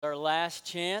Our last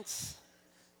chance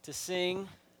to sing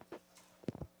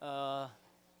uh,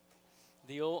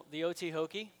 the OT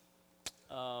Hokey.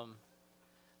 Um,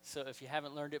 so if you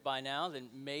haven't learned it by now, then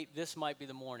this might be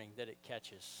the morning that it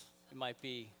catches. It might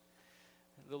be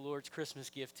the Lord's Christmas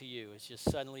gift to you. It's just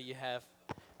suddenly you have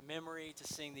memory to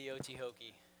sing the OT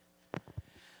Hokey.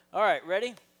 All right,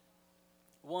 ready?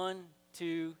 1,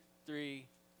 2, 3,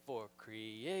 4.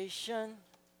 Creation,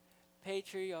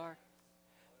 patriarch,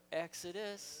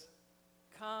 Exodus,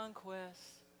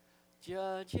 conquest,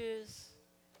 judges,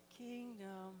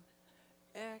 kingdom,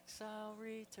 exile,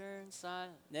 return,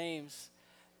 silent. Names: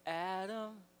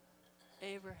 Adam,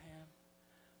 Abraham,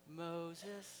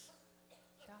 Moses,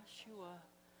 Joshua,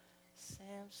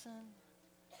 Samson,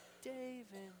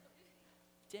 David,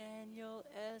 Daniel,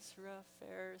 Ezra,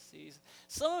 Pharisees.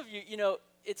 Some of you,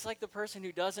 it's like the person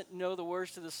who doesn't know the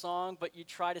words to the song, but you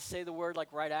try to say the word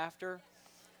like right after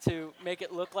to make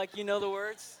it look like you know the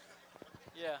words.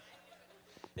 Yeah,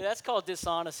 that's called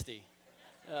dishonesty.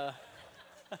 Uh,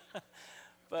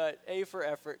 but A for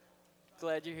effort.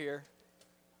 Glad you're here.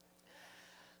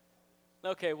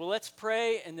 Okay, well, let's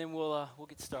pray, and then we'll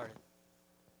get started.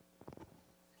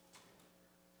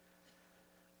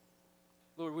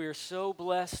 Lord, we are so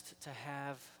blessed to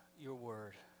have your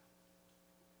word.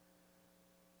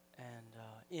 And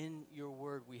in your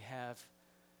word, we have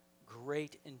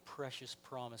great and precious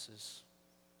promises.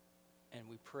 And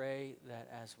we pray that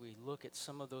as we look at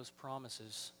some of those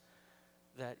promises,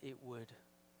 that it would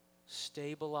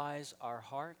stabilize our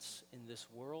hearts in this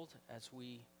world as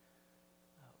we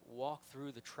walk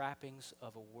through the trappings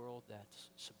of a world that's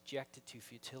subjected to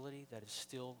futility, that is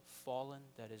still fallen,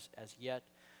 that is as yet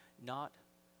not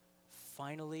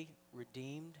finally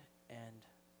redeemed and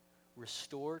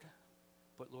restored.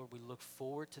 But Lord, we look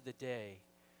forward to the day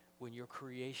when your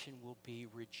creation will be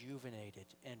rejuvenated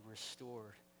and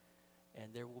restored,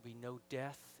 and there will be no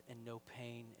death and no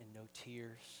pain and no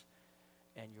tears,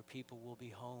 and your people will be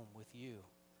home with you.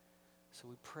 So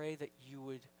we pray that you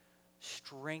would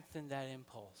strengthen that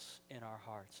impulse in our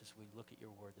hearts as we look at your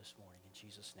word this morning. In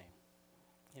Jesus' name,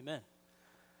 amen.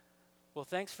 Well,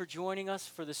 thanks for joining us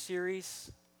for the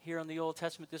series here on the Old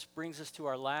Testament. This brings us to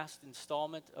our last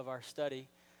installment of our study,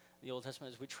 the Old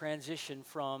Testament, as we transition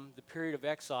from the period of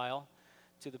exile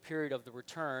to the period of the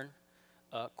return.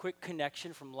 Quick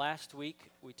connection from last week.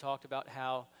 We talked about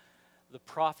how the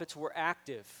prophets were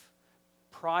active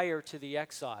prior to the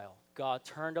exile. God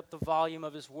turned up the volume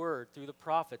of his word through the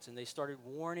prophets, and they started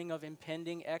warning of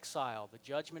impending exile, the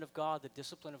judgment of God, the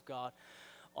discipline of God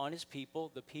on his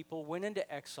people. The people went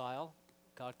into exile.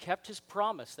 God kept his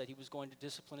promise that he was going to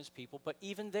discipline his people, but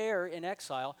even there in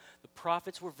exile, the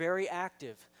prophets were very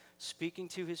active, speaking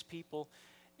to his people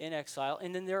in exile.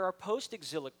 And then there are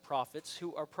post-exilic prophets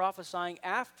who are prophesying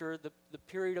after the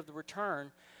period of the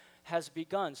return has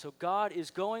begun. So God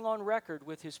is going on record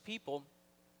with his people.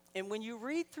 And when you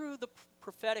read through the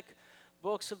prophetic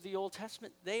books of the Old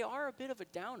Testament, they are a bit of a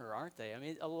downer, aren't they? I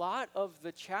mean, a lot of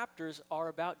the chapters are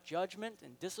about judgment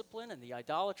and discipline and the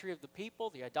idolatry of the people,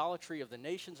 the idolatry of the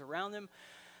nations around them.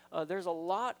 There's a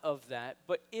lot of that.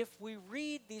 But if we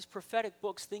read these prophetic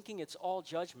books thinking it's all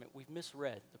judgment, we've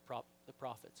misread the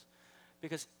prophets.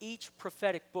 Because each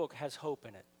prophetic book has hope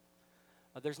in it.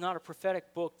 There's not a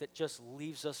prophetic book that just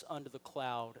leaves us under the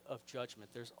cloud of judgment.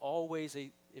 There's always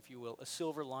if you will, a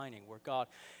silver lining where God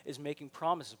is making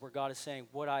promises, where God is saying,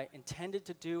 what I intended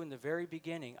to do in the very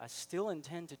beginning, I still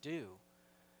intend to do.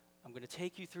 I'm going to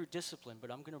take you through discipline,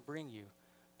 but I'm going to bring you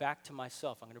back to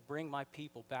myself. I'm going to bring my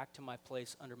people back to my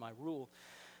place under my rule.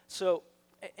 So,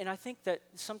 and I think that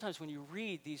sometimes when you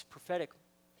read these prophetic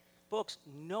books,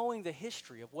 knowing the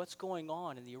history of what's going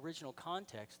on in the original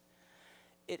context,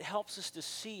 it helps us to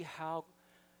see how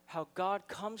God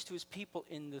comes to his people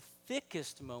in the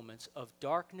thickest moments of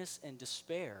darkness and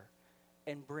despair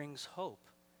and brings hope.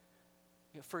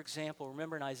 For example,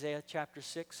 remember in Isaiah chapter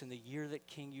 6, in the year that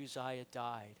King Uzziah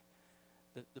died,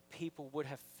 the people would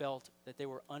have felt that they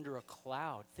were under a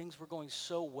cloud. Things were going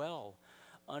so well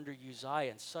under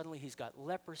Uzziah, and suddenly he's got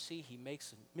leprosy, he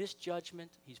makes a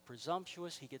misjudgment, he's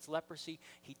presumptuous, he gets leprosy,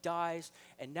 he dies,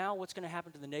 and now what's going to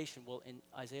happen to the nation? Well, in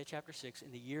Isaiah chapter 6,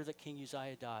 in the year that King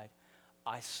Uzziah died,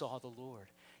 I saw the Lord.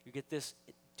 You get this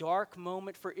dark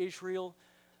moment for Israel,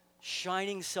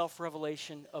 shining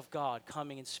self-revelation of God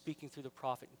coming and speaking through the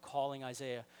prophet and calling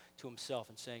Isaiah to himself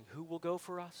and saying, who will go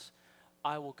for us?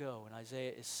 I will go. And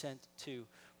Isaiah is sent to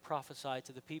prophesy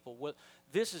to the people. Well,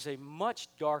 this is a much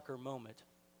darker moment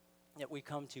that we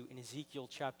come to in Ezekiel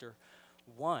chapter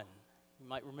 1. You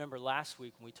might remember last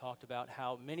week when we talked about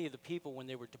how many of the people, when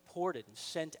they were deported and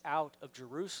sent out of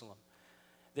Jerusalem,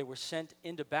 They were sent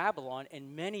into Babylon,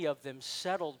 and many of them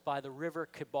settled by the river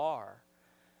Kibar.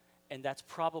 And that's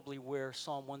probably where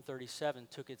Psalm 137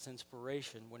 took its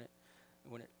inspiration when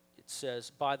it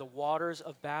says, by the waters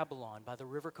of Babylon, by the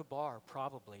river Kibar,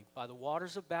 probably, by the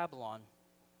waters of Babylon,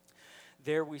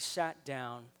 there we sat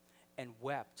down and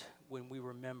wept when we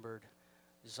remembered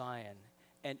Zion.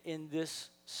 And in this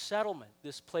settlement,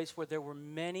 this place where there were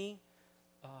many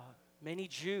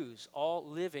Jews all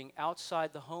living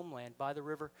outside the homeland by the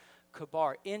river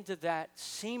Kibar, into that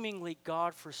seemingly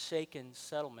God-forsaken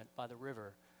settlement by the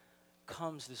river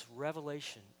comes this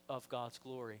revelation of God's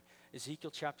glory.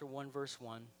 Ezekiel chapter 1, verse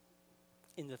 1.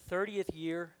 In the 30th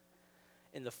year,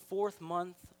 in the 4th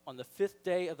month, on the 5th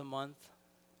day of the month,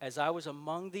 as I was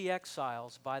among the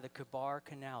exiles by the Kibar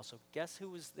Canal. So guess who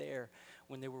was there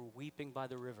when they were weeping by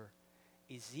the river?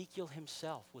 Ezekiel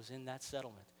himself was in that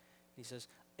settlement. He says,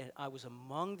 and I was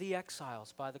among the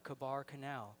exiles by the Kibar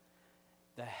Canal.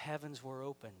 The heavens were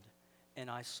opened, and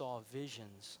I saw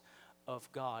visions of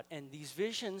God. And these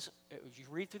visions, as you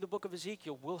read through the book of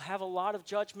Ezekiel, will have a lot of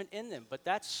judgment in them, but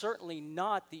that's certainly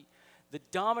not the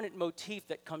dominant motif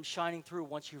that comes shining through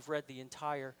once you've read the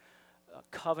entire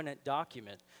covenant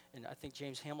document. And I think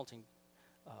James Hamilton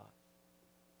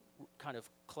kind of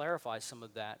clarifies some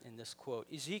of that in this quote.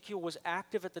 Ezekiel was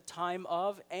active at the time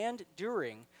of and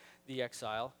during the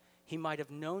exile. He might have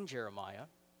known Jeremiah,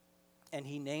 and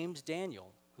he names Daniel,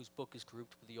 whose book is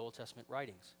grouped with the Old Testament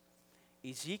writings.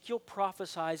 Ezekiel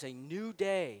prophesies a new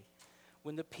day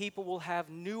when the people will have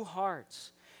new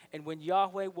hearts and when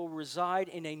Yahweh will reside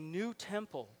in a new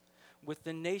temple with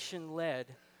the nation led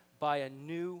by a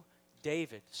new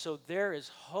David. So there is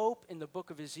hope in the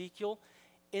book of Ezekiel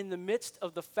in the midst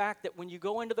of the fact that when you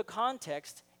go into the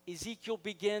context, Ezekiel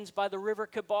begins by the river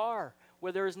Kibar,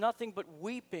 where there is nothing but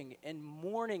weeping and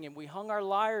mourning, and we hung our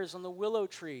lyres on the willow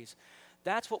trees.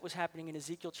 That's what was happening in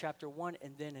Ezekiel chapter 1,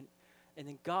 and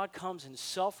then God comes in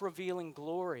self-revealing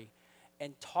glory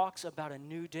and talks about a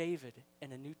new David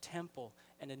and a new temple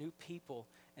and a new people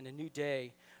and a new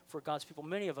day for God's people.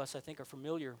 Many of us, I think, are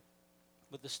familiar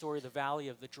with the story of the Valley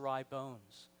of the Dry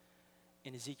Bones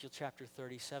in Ezekiel chapter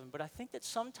 37. But I think that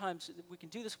sometimes we can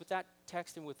do this with that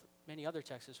text and with many other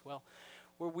texts as well,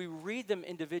 where we read them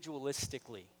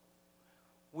individualistically.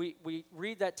 We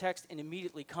read that text and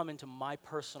immediately come into my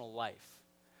personal life,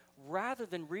 rather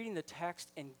than reading the text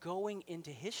and going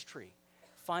into history,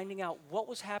 finding out what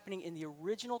was happening in the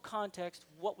original context,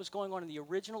 what was going on in the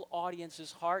original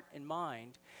audience's heart and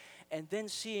mind, and then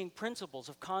seeing principles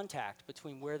of contact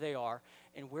between where they are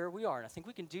and where we are. And I think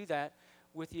we can do that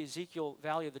with the Ezekiel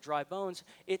Valley of the Dry Bones.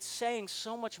 It's saying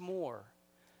so much more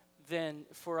than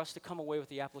for us to come away with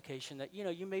the application that,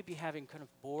 you may be having kind of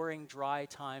boring, dry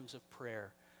times of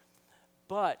prayer.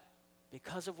 But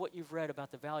because of what you've read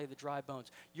about the Valley of the Dry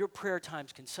Bones, your prayer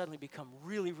times can suddenly become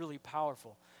really, really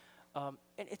powerful. And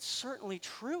it's certainly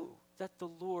true that the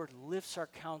Lord lifts our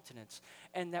countenance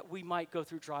and that we might go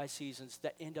through dry seasons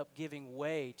that end up giving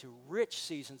way to rich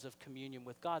seasons of communion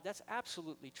with God. That's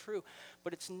absolutely true,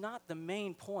 but it's not the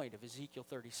main point of Ezekiel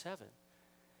 37.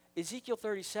 Ezekiel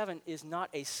 37 is not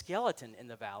a skeleton in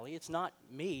the valley. It's not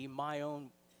me, my own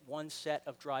one set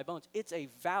of dry bones. It's a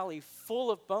valley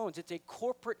full of bones. It's a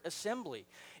corporate assembly.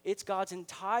 It's God's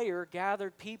entire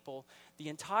gathered people, the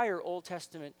entire Old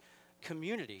Testament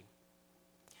community.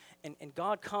 And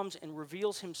God comes and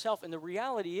reveals himself. And the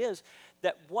reality is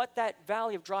that what that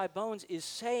valley of dry bones is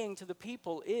saying to the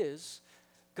people is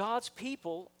God's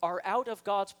people are out of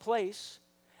God's place,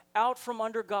 out from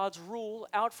under God's rule,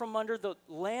 out from under the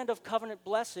land of covenant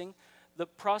blessing, the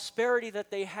prosperity that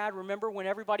they had. Remember when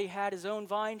everybody had his own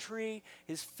vine tree,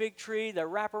 his fig tree, their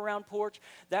wraparound porch?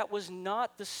 That was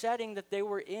not the setting that they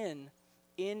were in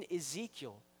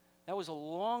Ezekiel. That was a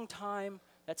long time.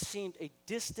 That seemed a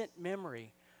distant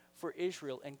memory for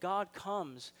Israel. And God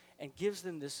comes and gives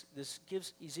them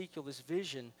gives Ezekiel this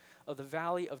vision of the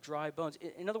valley of dry bones.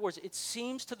 In other words, it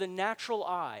seems to the natural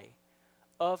eye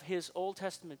of his Old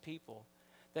Testament people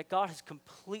that God has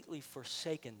completely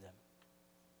forsaken them.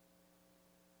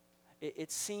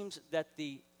 It seems that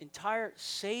the entire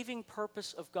saving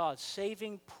purpose of God,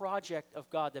 saving project of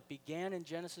God that began in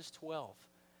Genesis 12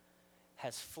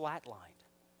 has flatlined.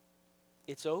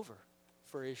 It's over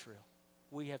for Israel.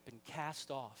 We have been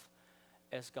cast off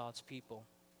as God's people.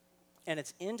 And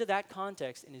it's into that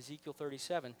context in Ezekiel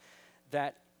 37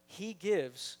 that he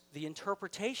gives the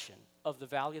interpretation of the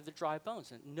Valley of the Dry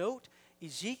Bones. And note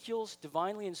Ezekiel's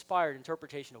divinely inspired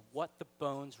interpretation of what the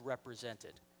bones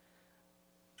represented.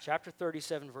 Chapter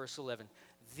 37, verse 11.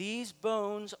 These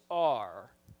bones are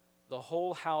the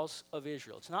whole house of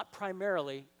Israel. It's not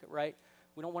primarily, right?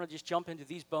 We don't want to just jump into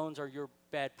these bones are your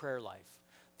bad prayer life.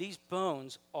 These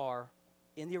bones are,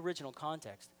 in the original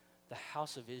context, the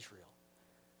house of Israel.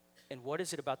 And what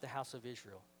is it about the house of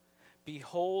Israel?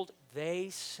 Behold,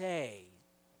 they say,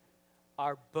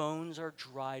 our bones are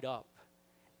dried up,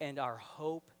 and our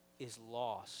hope is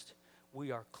lost. We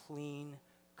are clean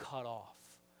cut off.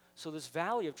 So this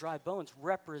valley of dry bones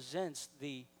represents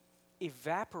the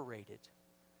evaporated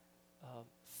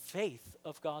faith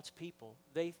of God's people.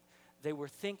 They were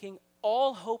thinking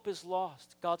all hope is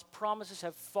lost. God's promises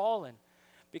have fallen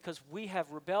because we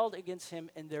have rebelled against him,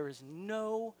 and there is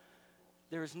no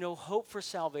hope for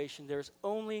salvation. There is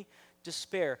only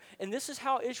despair. And this is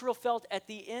how Israel felt at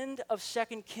the end of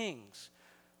 2 Kings.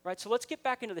 Right, so let's get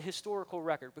back into the historical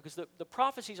record, because the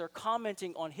prophecies are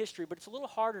commenting on history, but it's a little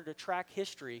harder to track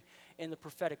history in the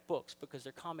prophetic books because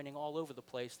they're commenting all over the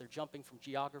place. They're jumping from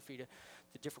geography to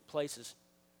different places.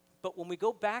 But when we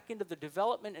go back into the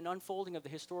development and unfolding of the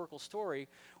historical story,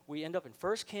 we end up in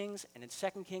 1 Kings and in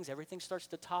 2 Kings. Everything starts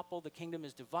to topple. The kingdom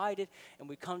is divided, and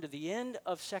we come to the end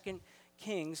of 2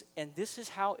 Kings, and this is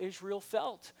how Israel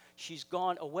felt. She's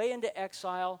gone away into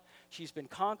exile. She's been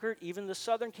conquered. Even the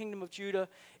southern kingdom of Judah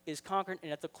is conquered.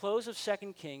 And at the close of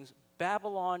 2 Kings,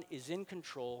 Babylon is in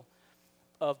control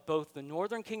of both the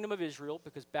northern kingdom of Israel,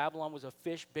 because Babylon was a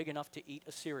fish big enough to eat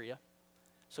Assyria.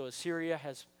 So Assyria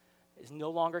is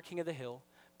no longer king of the hill.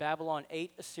 Babylon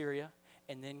ate Assyria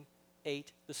and then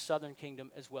ate the southern kingdom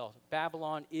as well.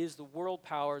 Babylon is the world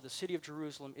power. The city of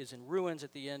Jerusalem is in ruins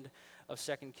at the end of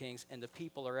 2 Kings, and the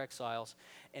people are exiles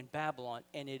in Babylon.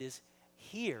 And it is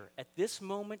here, at this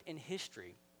moment in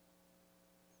history,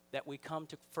 that we come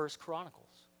to 1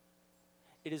 Chronicles.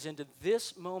 It is into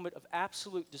this moment of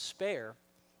absolute despair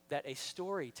that a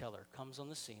storyteller comes on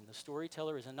the scene. The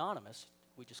storyteller is anonymous.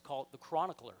 We just call it the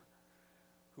chronicler,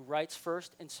 who writes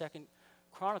 1st and 2nd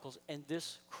Chronicles, and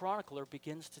this chronicler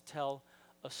begins to tell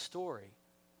a story.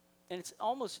 And it's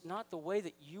almost not the way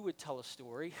that you would tell a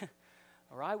story,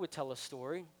 or I would tell a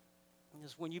story.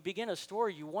 Because when you begin a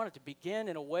story, you want it to begin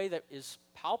in a way that is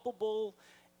palpable,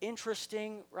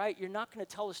 interesting, right? You're not going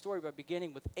to tell a story by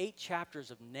beginning with 8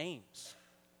 chapters of names.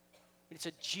 It's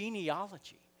a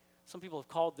genealogy. Some people have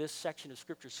called this section of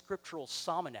Scripture scriptural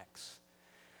sominex.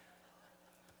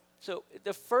 So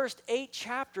the first 8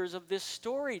 chapters of this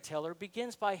storyteller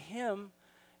begins by him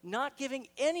not giving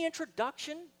any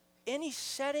introduction, any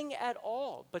setting at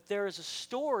all, but there is a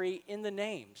story in the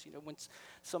names. You know, when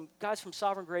some guys from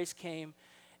Sovereign Grace came,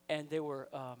 and they were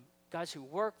guys who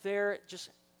worked there, just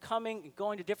coming and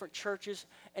going to different churches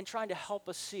and trying to help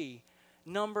us see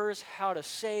numbers, how to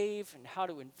save and how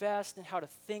to invest and how to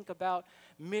think about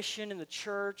mission in the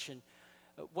church and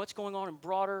what's going on in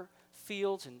broader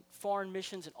fields and foreign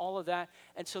missions and all of that.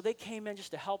 And so they came in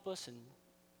just to help us, and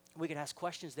we could ask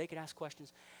questions, they could ask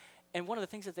questions. And one of the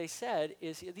things that they said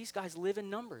is, these guys live in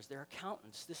numbers. They're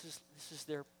accountants. This is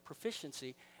their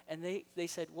proficiency. And they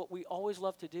said, what we always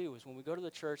love to do is when we go to the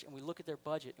church and we look at their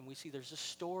budget and we see there's a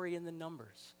story in the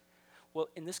numbers. Well,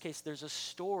 in this case, there's a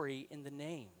story in the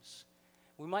names.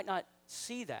 We might not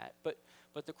see that, but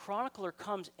the chronicler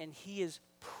comes and he is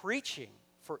preaching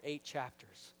for 8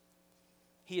 chapters.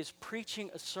 He is preaching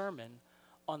a sermon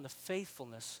on the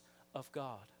faithfulness of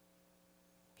God.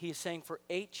 He is saying for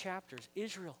 8 chapters,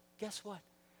 Israel, guess what?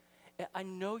 I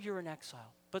know you're in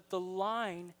exile, but the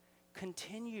line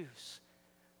continues.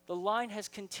 The line has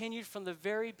continued from the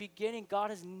very beginning.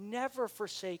 God has never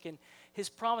forsaken his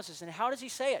promises. And how does he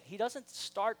say it? He doesn't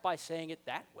start by saying it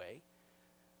that way.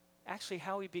 Actually,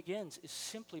 how he begins is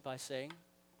simply by saying,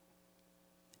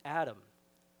 Adam,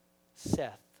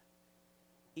 Seth,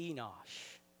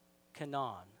 Enosh,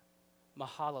 Canaan,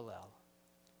 Mahalalel,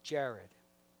 Jared,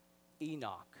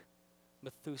 Enoch,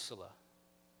 Methuselah,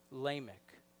 Lamech,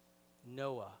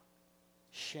 Noah,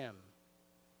 Shem,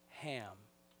 Ham,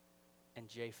 and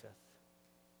Japheth.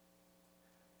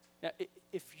 Now,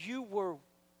 if you were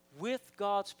with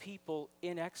God's people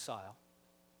in exile,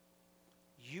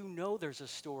 you know there's a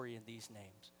story in these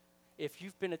names. If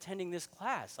you've been attending this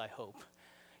class, I hope,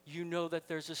 you know that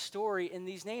there's a story in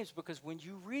these names, because when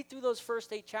you read through those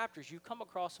first 8 chapters, you come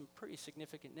across some pretty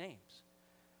significant names,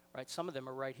 right? Some of them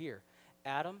are right here.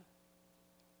 Adam,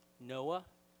 Noah,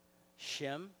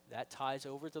 Shem, that ties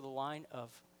over to the line of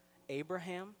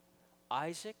Abraham,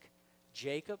 Isaac,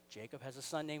 Jacob. Jacob has a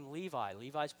son named Levi.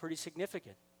 Levi's pretty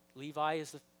significant. Levi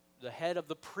is the head of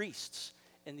the priests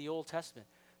in the Old Testament.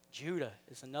 Judah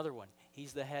is another one.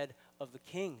 He's the head of the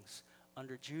kings.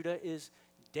 Under Judah is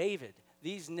David.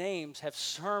 These names have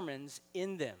sermons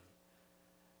in them.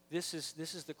 This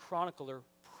is the chronicler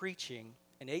preaching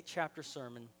an 8-chapter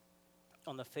sermon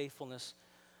on the faithfulness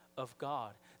of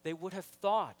God. They would have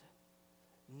thought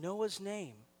Noah's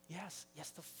name, Yes,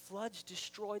 the floods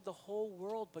destroyed the whole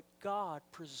world, but God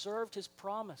preserved his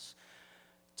promise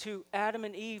to Adam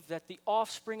and Eve that the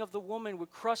offspring of the woman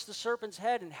would crush the serpent's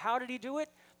head. And how did he do it?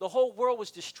 The whole world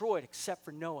was destroyed except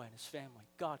for Noah and his family.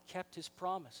 God kept his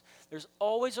promise. There's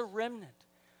always a remnant.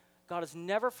 God has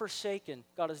never forsaken.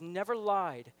 God has never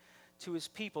lied to his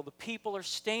people. The people are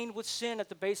stained with sin at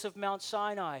the base of Mount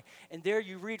Sinai. And there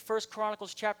you read 1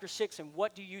 Chronicles chapter 6, and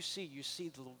what do you see? You see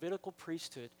the Levitical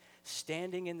priesthood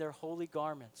standing in their holy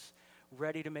garments,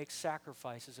 ready to make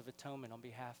sacrifices of atonement on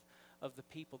behalf of the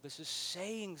people. This is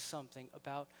saying something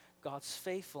about God's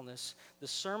faithfulness. The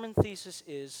sermon thesis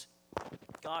is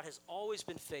God has always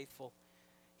been faithful.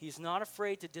 He's not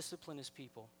afraid to discipline his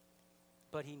people,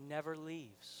 but he never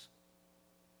leaves.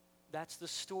 That's the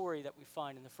story that we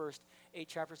find in the first 8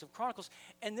 chapters of Chronicles.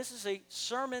 And this is a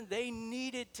sermon they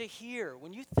needed to hear.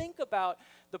 When you think about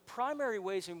the primary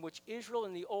ways in which Israel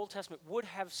in the Old Testament would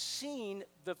have seen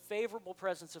the favorable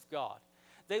presence of God,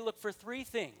 they look for 3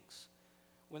 things.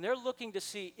 When they're looking to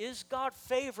see, is God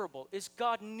favorable? Is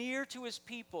God near to his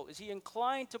people? Is he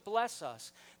inclined to bless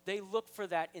us? They look for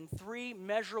that in 3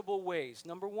 measurable ways.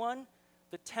 Number 1,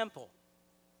 the temple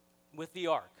with the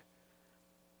ark.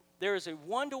 There is a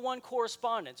 1-to-1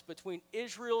 correspondence between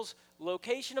Israel's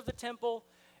location of the temple,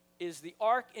 is the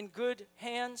ark in good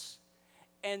hands,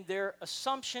 and their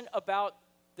assumption about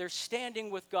their standing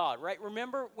with God, right?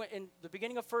 Remember in the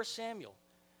beginning of 1 Samuel,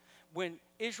 when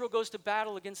Israel goes to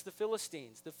battle against the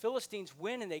Philistines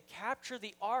win and they capture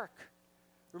the ark.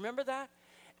 Remember that?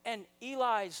 And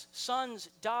Eli's sons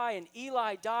die, and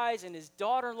Eli dies, and his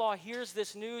daughter-in-law hears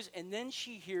this news, and then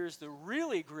she hears the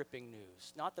really gripping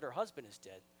news, not that her husband is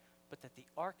dead, but that the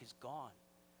ark is gone.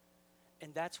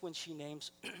 And that's when she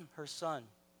names her son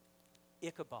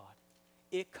Ichabod,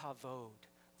 Ikavod.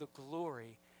 The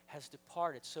glory has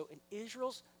departed. So in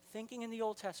Israel's thinking in the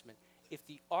Old Testament, if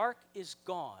the ark is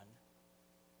gone,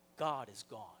 God is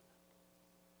gone.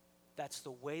 That's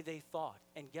the way they thought.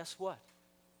 And guess what?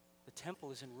 The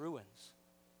temple is in ruins.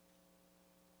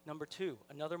 Number 2,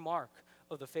 another mark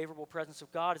of the favorable presence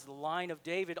of God is the line of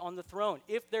David on the throne.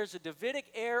 If there's a Davidic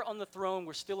heir on the throne,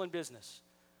 we're still in business.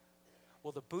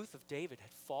 Well, the booth of David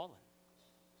had fallen.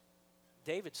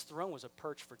 David's throne was a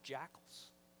perch for jackals.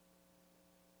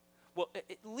 Well,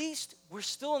 at least we're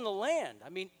still in the land. I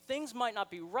mean, things might not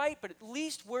be right, but at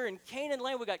least we're in Canaan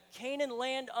land. We got Canaan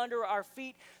land under our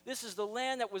feet. This is the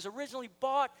land that was originally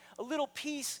bought. A little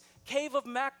piece, Cave of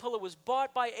Machpelah, was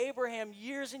bought by Abraham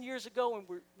years and years ago, and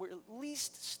we're at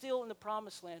least still in the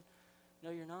promised land. No,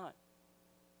 you're not.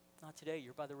 Not today.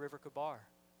 You're by the river Kabar.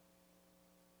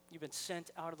 You've been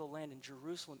sent out of the land, and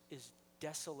Jerusalem is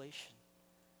desolation.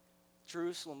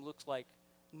 Jerusalem looks like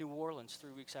New Orleans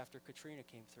 3 weeks after Katrina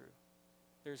came through.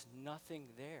 There's nothing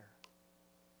there.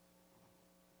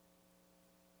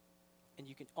 And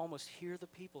you can almost hear the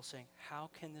people saying, how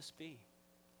can this be?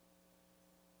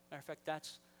 Matter of fact,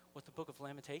 that's what the book of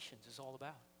Lamentations is all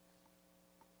about.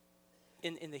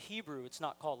 In the Hebrew, it's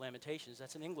not called Lamentations.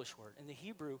 That's an English word. In the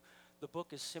Hebrew, the book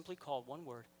is simply called one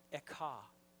word, ekah,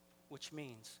 which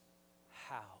means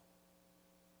how.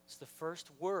 It's the first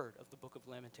word of the book of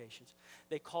Lamentations.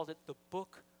 They called it the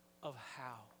book of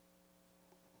how.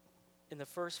 In the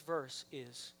first verse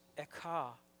is,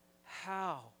 ekah,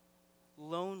 how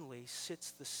lonely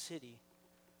sits the city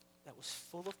that was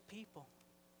full of people.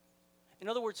 In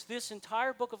other words, this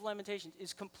entire book of Lamentations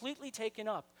is completely taken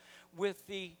up with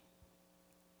the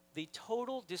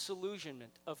total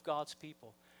disillusionment of God's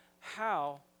people.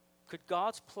 How could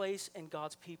God's place and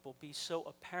God's people be so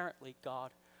apparently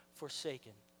God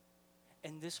forsaken?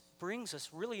 And this brings us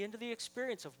really into the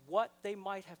experience of what they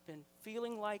might have been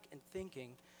feeling like and thinking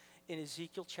in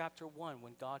Ezekiel chapter 1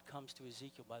 when God comes to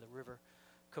Ezekiel by the river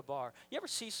Kabar. You ever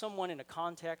see someone in a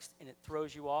context and it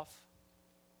throws you off?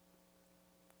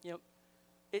 You know,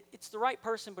 it's the right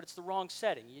person, but it's the wrong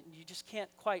setting. You just can't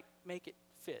quite make it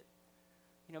fit.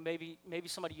 You know, maybe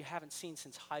somebody you haven't seen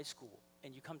since high school,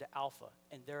 and you come to Alpha,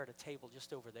 and they're at a table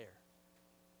just over there.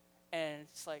 And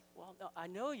it's like, well, no, I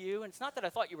know you, and it's not that I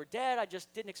thought you were dead, I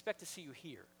just didn't expect to see you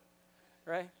here,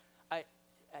 right? I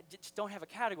just don't have a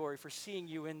category for seeing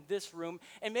you in this room.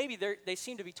 And maybe they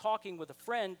seem to be talking with a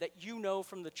friend that you know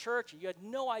from the church, and you had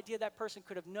no idea that person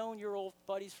could have known your old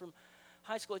buddies from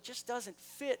high school. It just doesn't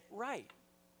fit right.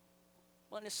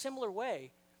 Well, in a similar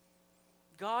way,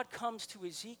 God comes to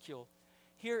Ezekiel.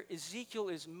 Here, Ezekiel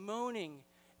is moaning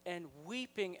and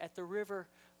weeping at the river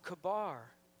Kabar.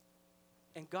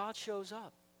 And God shows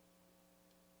up.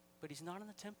 But he's not in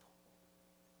the temple.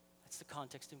 That's the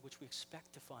context in which we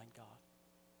expect to find God.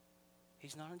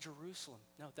 He's not in Jerusalem.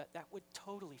 No, that would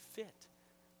totally fit.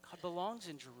 God belongs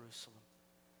in Jerusalem.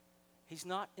 He's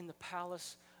not in the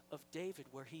palace of David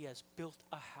where he has built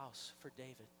a house for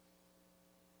David.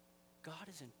 God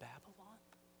is in Babylon.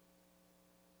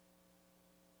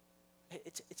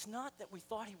 It's not that we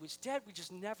thought he was dead. We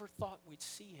just never thought we'd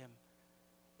see him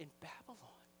in Babylon.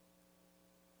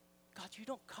 God, you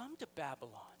don't come to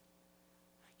Babylon.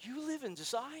 You live in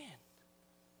Zion.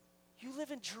 You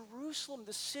live in Jerusalem,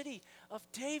 the city of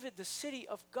David, the city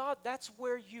of God. That's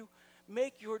where you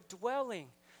make your dwelling.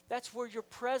 That's where your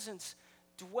presence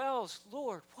dwells.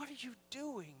 Lord, what are you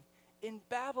doing in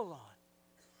Babylon?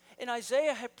 And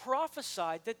Isaiah had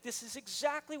prophesied that this is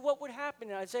exactly what would happen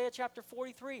in Isaiah chapter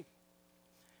 43.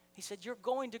 He said, you're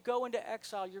going to go into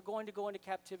exile. You're going to go into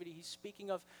captivity. He's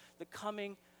speaking of the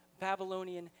coming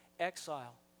Babylonian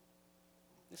exile.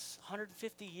 This is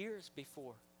 150 years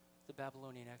before the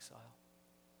Babylonian exile.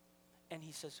 And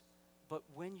he says, but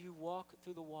when you walk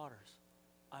through the waters,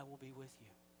 I will be with you.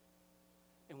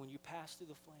 And when you pass through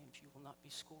the flames, you will not be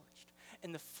scorched.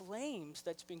 And the flames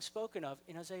that's being spoken of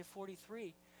in Isaiah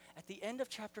 43, at the end of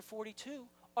chapter 42,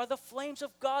 are the flames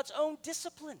of God's own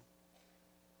discipline.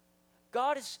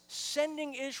 God is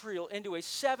sending Israel into a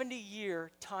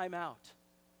 70-year timeout.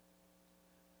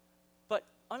 But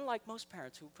unlike most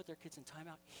parents who put their kids in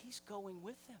timeout, he's going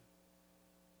with them.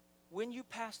 When you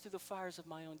pass through the fires of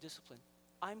my own discipline,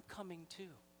 I'm coming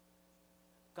too.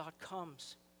 God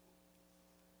comes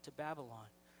to Babylon.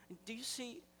 And do you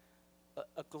see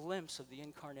a glimpse of the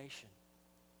incarnation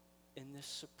in this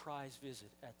surprise visit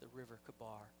at the river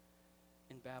Kebar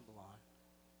in Babylon?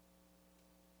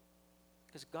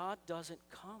 Because God doesn't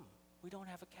come. We don't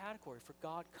have a category for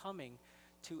God coming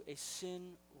to a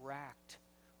sin-racked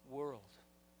world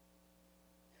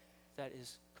that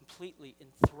is completely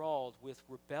enthralled with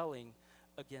rebelling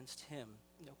against him.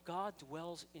 No, God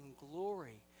dwells in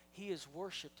glory. He is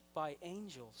worshipped by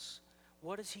angels.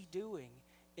 What is he doing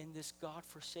in this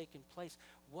God-forsaken place?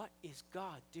 What is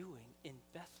God doing in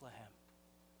Bethlehem?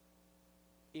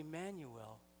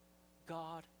 Emmanuel,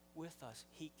 God with us.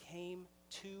 He came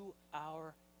to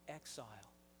our exile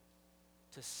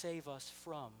to save us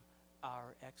from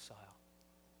our exile.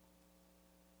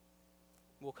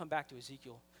 We'll come back to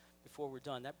Ezekiel before we're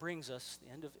done. That brings us,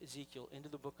 the end of Ezekiel, into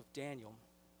the book of Daniel.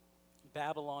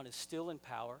 Babylon is still in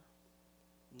power.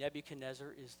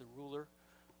 Nebuchadnezzar is the ruler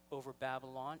over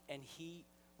Babylon, and he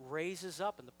raises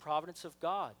up in the providence of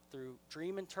God through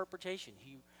dream interpretation.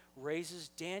 He raises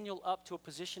Daniel up to a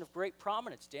position of great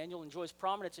prominence. Daniel enjoys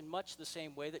prominence in much the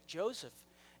same way that Joseph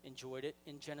enjoyed it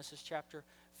in Genesis chapter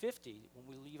 50, when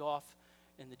we leave off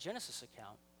in the Genesis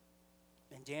account.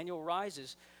 And Daniel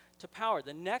rises to power.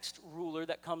 The next ruler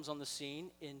that comes on the scene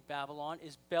in Babylon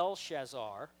is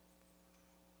Belshazzar.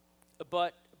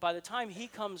 But by the time he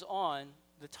comes on,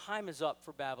 the time is up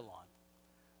for Babylon.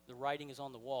 The writing is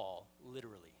on the wall,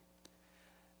 literally.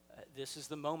 This is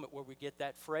the moment where we get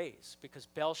that phrase, because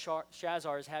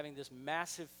Belshazzar is having this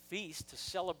massive feast to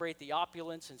celebrate the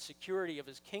opulence and security of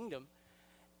his kingdom,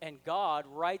 and God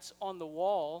writes on the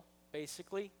wall,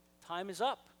 basically, time is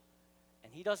up.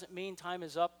 And he doesn't mean time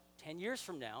is up 10 years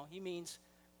from now. He means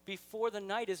before the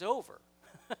night is over,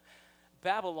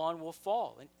 Babylon will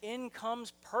fall. And in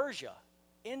comes Persia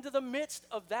into the midst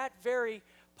of that very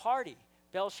party.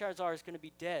 Belshazzar is going to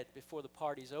be dead before the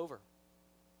party's over.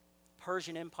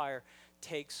 Persian Empire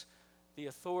takes the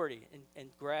authority and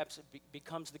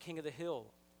becomes the king of the hill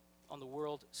on the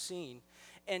world scene.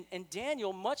 And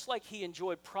Daniel, much like he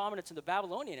enjoyed prominence in the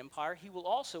Babylonian Empire, he will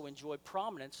also enjoy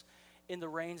prominence in the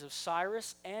reigns of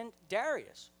Cyrus and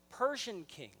Darius, Persian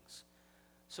kings.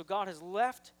 So God has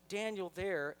left Daniel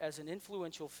there as an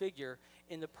influential figure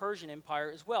in the Persian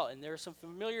Empire as well. And there are some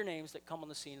familiar names that come on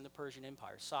the scene in the Persian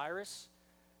Empire: Cyrus,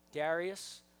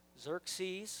 Darius,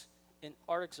 Xerxes, and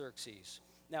Artaxerxes.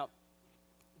 Now,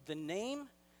 the name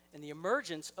and the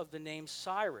emergence of the name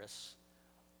Cyrus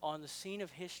on the scene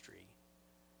of history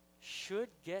should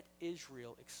get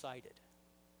Israel excited,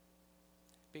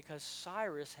 because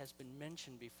Cyrus has been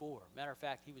mentioned before. Matter of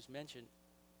fact, he was mentioned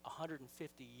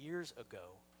 150 years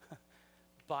ago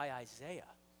by Isaiah.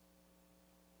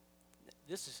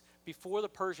 This is before the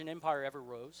Persian Empire ever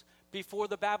rose, before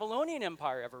the Babylonian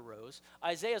Empire ever rose.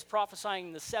 Isaiah is prophesying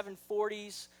in the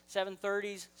 740s,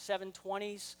 730s,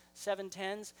 720s,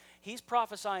 710s. He's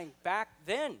prophesying back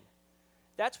then.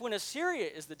 That's when Assyria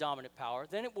is the dominant power.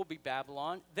 Then it will be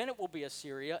Babylon. Then it will be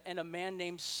Assyria and a man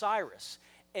named Cyrus.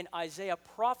 And Isaiah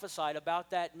prophesied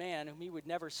about that man whom he would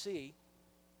never see.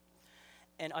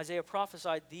 And Isaiah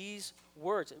prophesied these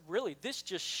words. Really, this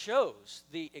just shows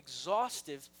the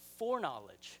exhaustive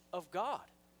foreknowledge of God.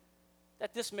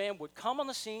 That this man would come on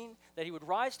the scene, that he would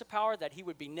rise to power, that he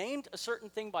would be named a certain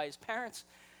thing by his parents.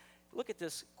 Look at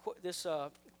this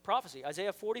prophecy,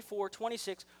 Isaiah 44:26.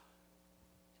 It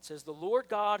says, the Lord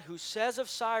God who says of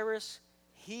Cyrus,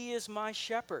 he is my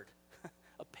shepherd.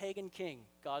 A pagan king.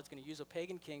 God's going to use a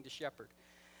pagan king to shepherd.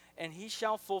 And he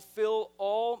shall fulfill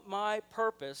all my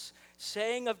purpose,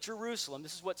 saying of Jerusalem.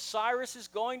 This is what Cyrus is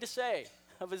going to say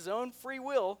of his own free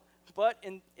will, but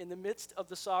in the midst of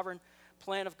the sovereign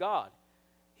plan of God.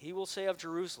 He will say of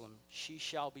Jerusalem, she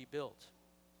shall be built.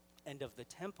 And of the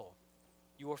temple,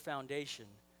 your foundation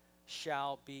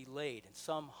shall be laid. And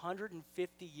some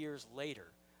 150 years later,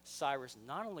 Cyrus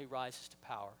not only rises to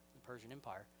power in the Persian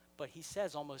Empire, but he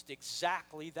says almost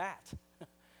exactly that.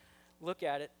 Look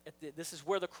at it. This is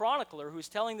where the chronicler who's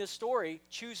telling this story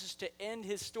chooses to end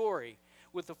his story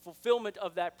with the fulfillment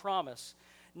of that promise.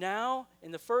 Now,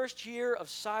 in the first year of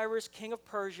Cyrus, king of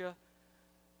Persia,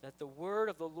 that the word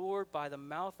of the Lord by the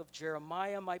mouth of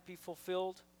Jeremiah might be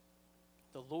fulfilled,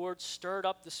 the Lord stirred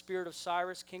up the spirit of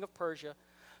Cyrus, king of Persia,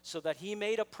 so that he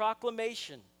made a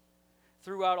proclamation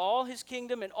throughout all his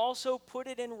kingdom and also put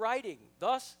it in writing.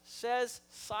 Thus says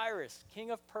Cyrus, king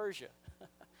of Persia,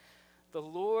 the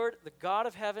Lord, the God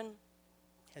of heaven,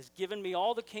 has given me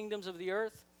all the kingdoms of the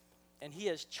earth, and he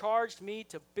has charged me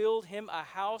to build him a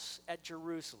house at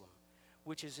Jerusalem,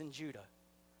 which is in Judah.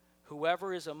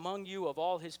 Whoever is among you of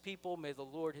all his people, may the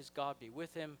Lord his God be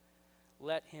with him.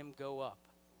 Let him go up.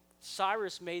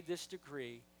 Cyrus made this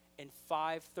decree in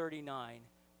 539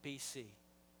 BC.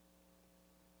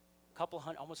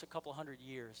 Almost a couple hundred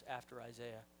years after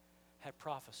Isaiah had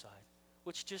prophesied,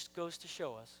 which just goes to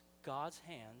show us God's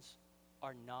hands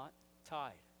are not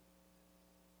tied.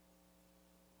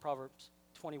 Proverbs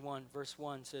 21 verse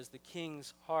 1 says, the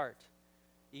king's heart,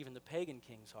 even the pagan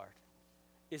king's heart,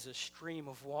 is a stream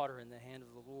of water in the hand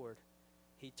of the Lord.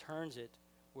 He turns it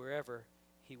wherever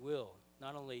he will.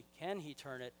 Not only can he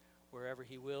turn it wherever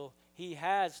he will, he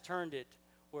has turned it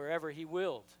wherever he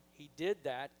willed. He did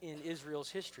that in Israel's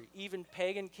history. Even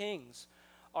pagan kings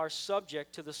are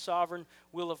subject to the sovereign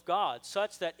will of God,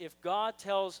 such that if God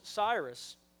tells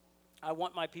Cyrus, I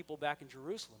want my people back in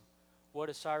Jerusalem, what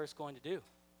is Cyrus going to do?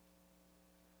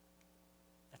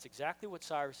 That's exactly what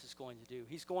Cyrus is going to do.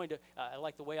 He's going to, I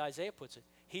like the way Isaiah puts it,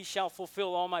 he shall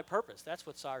fulfill all my purpose. That's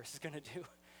what Cyrus is going to do.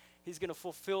 He's going to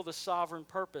fulfill the sovereign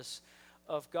purpose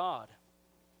of God.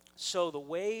 So the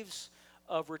waves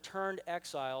of returned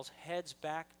exiles heads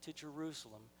back to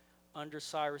Jerusalem under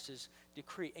Cyrus's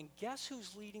decree. And guess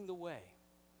who's leading the way?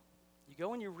 You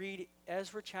go and you read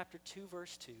Ezra chapter 2,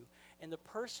 verse 2, and the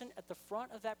person at the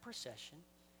front of that procession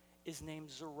is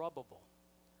named Zerubbabel.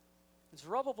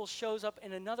 Zerubbabel shows up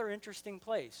in another interesting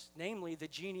place, namely the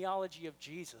genealogy of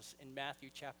Jesus in Matthew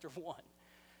chapter 1.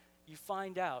 You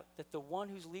find out that the one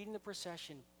who's leading the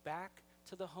procession back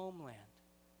to the homeland,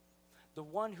 the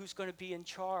one who's going to be in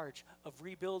charge of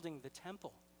rebuilding the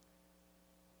temple,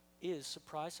 is,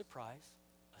 surprise, surprise,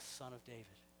 a son of David.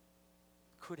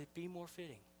 Could it be more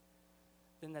fitting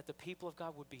than that the people of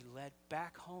God would be led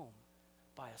back home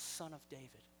by a son of David?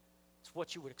 It's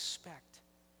what you would expect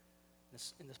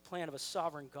in this plan of a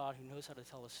sovereign God who knows how to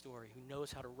tell a story, who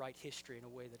knows how to write history in a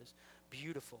way that is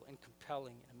beautiful and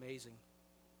compelling and amazing.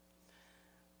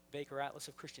 Baker Atlas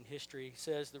of Christian History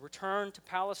says, the return to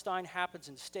Palestine happens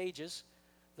in stages.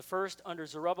 The first, under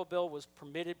Zerubbabel, was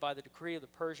permitted by the decree of the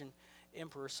Persian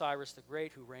Emperor Cyrus the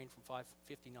Great, who reigned from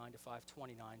 559 to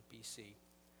 529 BC.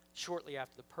 Shortly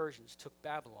after, the Persians took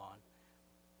Babylon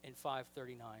in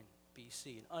 539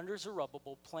 BC. And under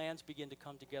Zerubbabel, plans begin to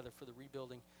come together for the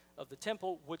rebuilding of the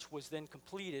temple, which was then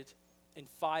completed in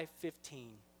 515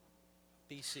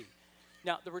 BC.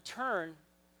 Now, the return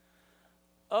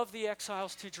of the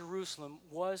exiles to Jerusalem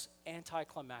was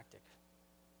anticlimactic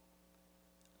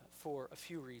for a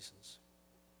few reasons.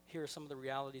 Here are some of the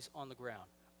realities on the ground.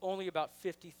 Only about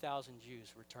 50,000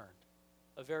 Jews returned,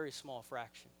 a very small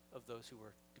fraction of those who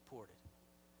were deported.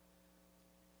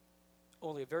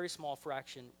 Only a very small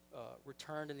fraction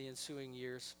returned in the ensuing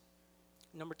years.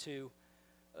 Number two,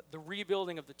 the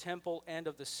rebuilding of the temple and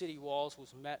of the city walls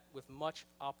was met with much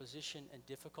opposition and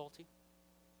difficulty.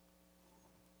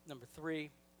 Number three,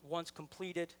 once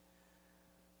completed,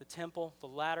 the temple, the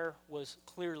latter, was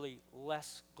clearly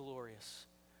less glorious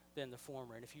than the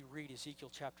former. And if you read Ezekiel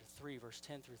chapter 3, verse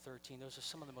 10 through 13, those are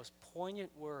some of the most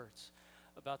poignant words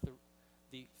about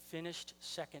the finished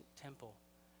second temple.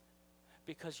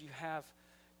 Because you have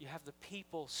the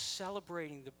people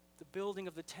celebrating the building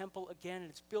of the temple again,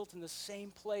 and it's built in the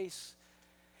same place.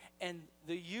 And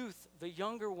the youth, the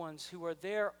younger ones who are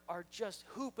there, are just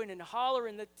hooping and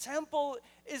hollering. The temple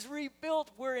is rebuilt.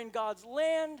 We're in God's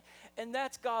land, and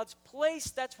that's God's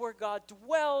place. That's where God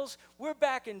dwells. We're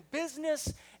back in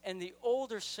business. And the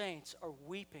older saints are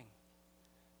weeping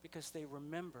because they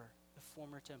remember the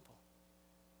former temple.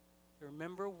 They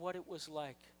remember what it was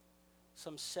like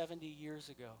some 70 years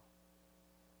ago.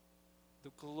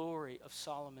 The glory of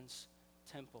Solomon's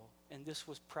temple. And this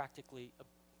was practically a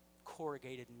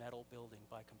corrugated metal building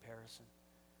by comparison.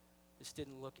 This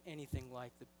didn't look anything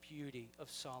like the beauty of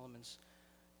Solomon's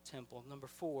temple. Number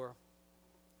 4,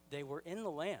 they were in the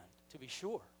land, to be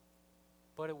sure,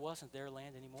 but it wasn't their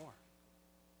land anymore.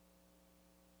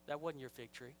 That wasn't your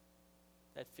fig tree.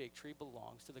 That fig tree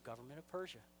belongs to the government of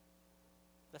Persia.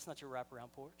 That's not your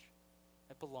wraparound porch.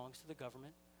 That belongs to the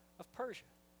government of Persia.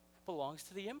 It belongs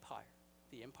to the empire.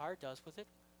 The empire does with it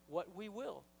what we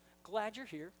will. Glad you're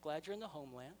here. Glad you're in the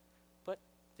homeland. But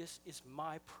this is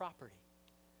my property.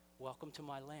 Welcome to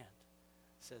my land,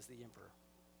 says the emperor.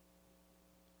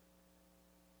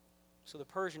 So the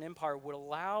Persian Empire would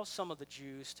allow some of the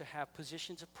Jews to have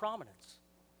positions of prominence.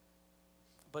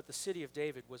 But the city of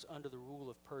David was under the rule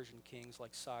of Persian kings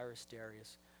like Cyrus,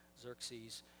 Darius,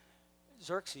 Xerxes.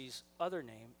 Xerxes' other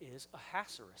name is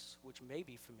Ahasuerus, which may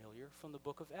be familiar from the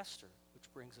book of Esther, which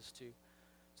brings us to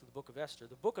the book of Esther.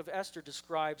 The book of Esther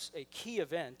describes a key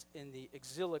event in the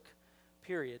exilic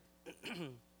period.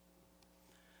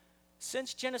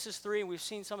 Since Genesis 3, and we've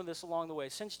seen some of this along the way,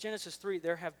 since Genesis 3,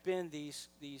 there have been these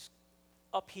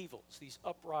upheavals, these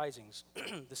uprisings.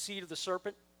 The seed of the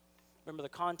serpent, remember the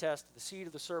contest, the seed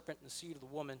of the serpent and the seed of the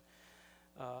woman.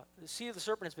 The seed of the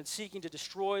serpent has been seeking to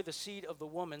destroy the seed of the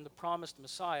woman, the promised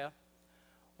Messiah.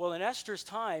 Well, in Esther's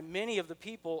time, many of the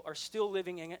people are still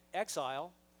living in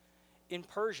exile in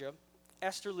Persia.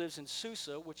 Esther lives in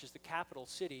Susa, which is the capital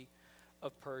city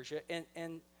of Persia,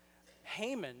 and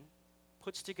Haman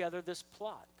puts together this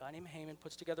plot. A guy named Haman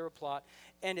puts together a plot,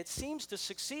 and it seems to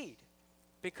succeed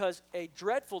because a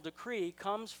dreadful decree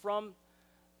comes from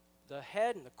the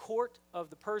head and the court of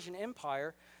the Persian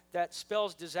Empire that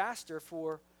spells disaster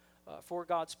for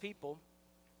God's people.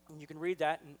 And you can read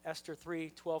that in Esther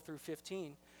 3:12 through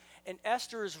 15. And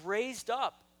Esther is raised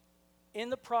up in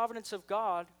the providence of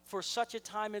God for such a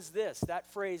time as this.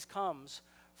 That phrase comes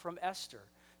from Esther.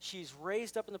 She's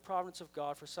raised up in the providence of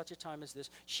God for such a time as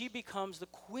this. She becomes the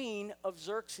queen of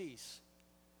Xerxes.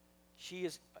 She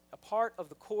is a part of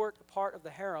the court, a part of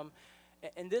the harem.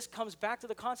 And this comes back to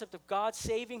the concept of God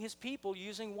saving his people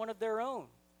using one of their own.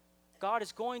 God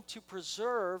is going to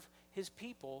preserve his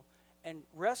people and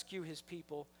rescue his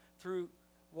people through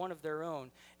one of their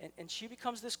own. And she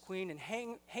becomes this queen, and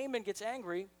Haman gets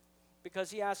angry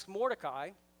because he asks Mordecai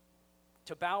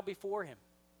to bow before him.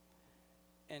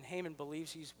 And Haman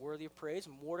believes he's worthy of praise,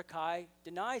 and Mordecai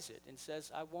denies it and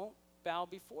says, I won't bow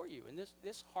before you. And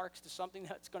this harks to something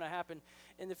that's going to happen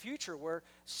in the future, where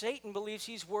Satan believes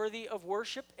he's worthy of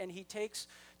worship, and he takes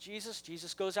Jesus.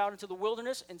 Jesus goes out into the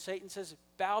wilderness, and Satan says,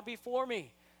 bow before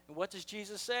me. And what does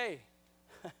Jesus say?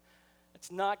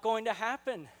 It's not going to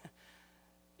happen.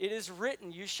 It is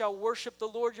written, you shall worship the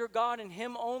Lord your God, and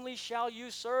him only shall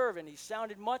you serve. And he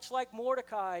sounded much like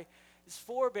Mordecai, his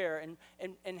forebear.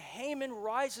 And Haman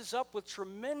rises up with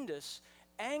tremendous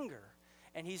anger.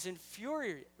 And he's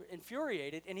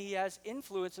infuriated, and he has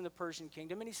influence in the Persian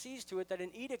kingdom, and he sees to it that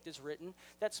an edict is written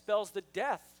that spells the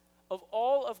death of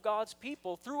all of God's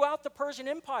people throughout the Persian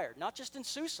Empire, not just in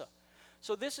Susa.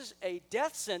 So this is a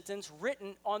death sentence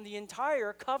written on the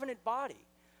entire covenant body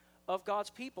of God's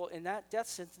people, and that death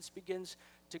sentence begins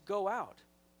to go out.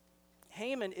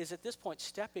 Haman is at this point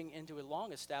stepping into a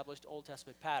long-established Old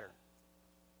Testament pattern.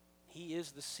 He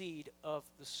is the seed of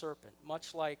the serpent,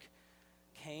 much like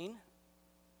Cain,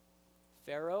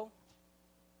 Pharaoh,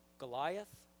 Goliath,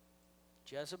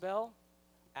 Jezebel,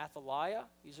 Athaliah.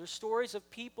 These are stories of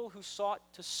people who sought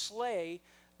to slay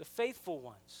the faithful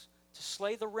ones, to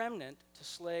slay the remnant, to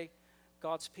slay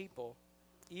God's people,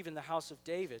 even the house of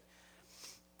David.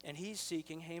 And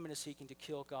Haman is seeking to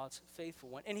kill God's faithful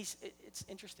one. And it's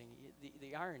interesting,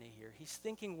 the irony here. He's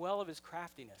thinking well of his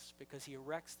craftiness because he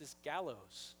erects this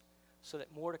gallows so that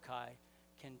Mordecai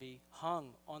can be hung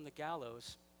on the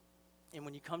gallows. And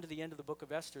when you come to the end of the book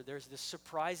of Esther, there's this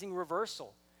surprising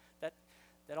reversal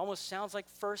that almost sounds like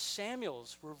 1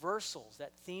 Samuel's reversals,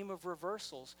 that theme of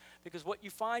reversals. Because what you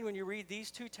find when you read these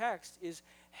two texts is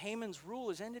Haman's rule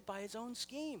is ended by his own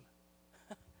scheme.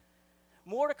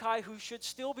 Mordecai, who should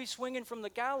still be swinging from the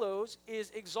gallows,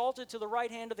 is exalted to the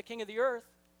right hand of the king of the earth,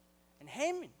 and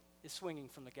Haman is swinging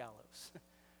from the gallows.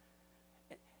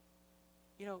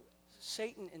 You know,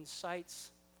 Satan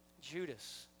incites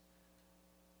Judas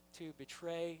to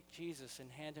betray Jesus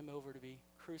and hand him over to be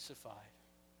crucified,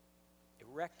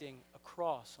 erecting a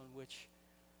cross on which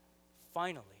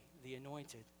finally the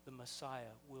anointed, the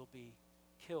Messiah, will be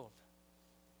killed.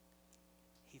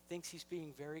 He thinks he's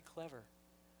being very clever,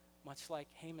 much like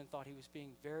Haman thought he was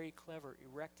being very clever,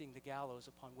 erecting the gallows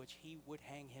upon which he would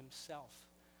hang himself.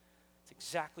 It's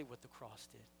exactly what the cross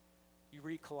did. You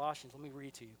read Colossians, let me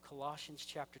read to you. Colossians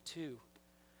chapter 2,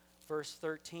 verse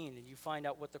 13, and you find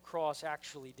out what the cross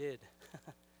actually did.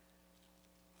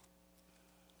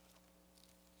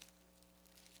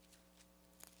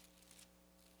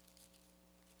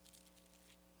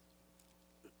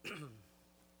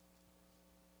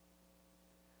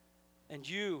 And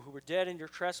you, who were dead in your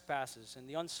trespasses and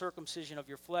the uncircumcision of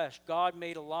your flesh, God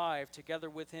made alive together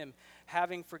with him,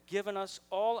 having forgiven us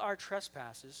all our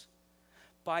trespasses,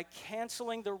 by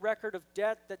canceling the record of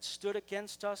debt that stood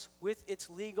against us with its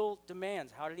legal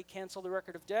demands. How did he cancel the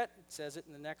record of debt? It says it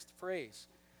in the next phrase.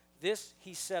 This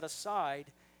he set aside,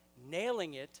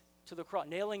 nailing it to the cross,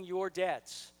 nailing your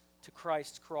debts to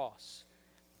Christ's cross.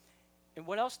 And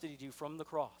what else did he do from the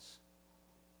cross?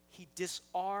 He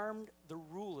disarmed the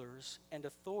rulers and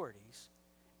authorities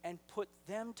and put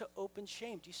them to open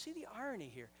shame. Do you see the irony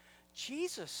here?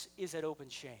 Jesus is at open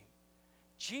shame.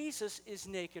 Jesus is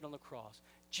naked on the cross.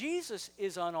 Jesus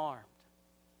is unarmed.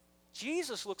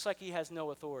 Jesus looks like he has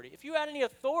no authority. If you had any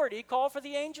authority, call for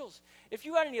the angels. If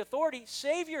you had any authority,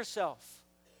 save yourself.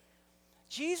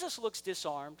 Jesus looks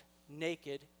disarmed,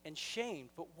 naked, and shamed.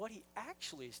 But what he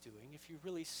actually is doing, if you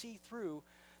really see through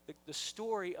the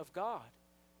story of God,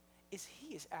 is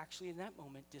he is actually in that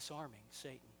moment disarming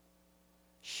Satan,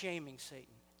 shaming Satan,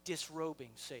 disrobing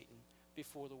Satan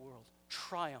before the world,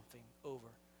 triumphing over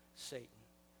Satan.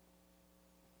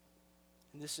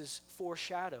 And this is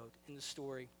foreshadowed in the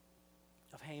story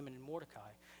of Haman and Mordecai.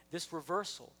 This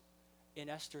reversal in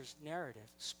Esther's narrative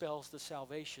spells the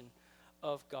salvation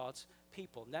of God's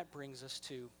people. And that brings us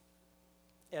to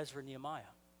Ezra and Nehemiah.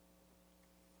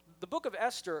 The book of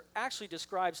Esther actually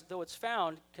describes, though it's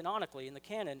found canonically in the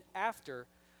canon after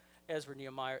Ezra and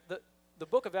Nehemiah, the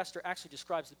book of Esther actually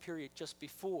describes the period just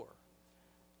before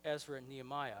Ezra and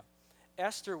Nehemiah.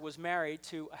 Esther was married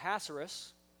to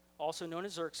Ahasuerus, also known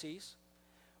as Xerxes.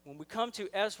 When we come to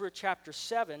Ezra chapter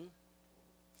 7,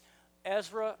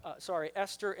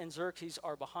 Esther and Xerxes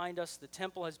are behind us. The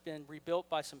temple has been rebuilt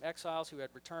by some exiles who had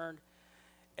returned.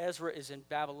 Ezra is in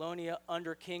Babylonia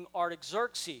under King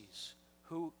Artaxerxes,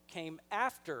 who came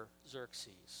after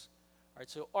Xerxes. All right,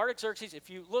 so Artaxerxes, if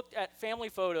you looked at family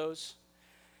photos,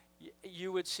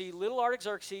 you would see little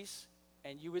Artaxerxes,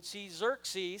 and you would see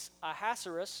Xerxes,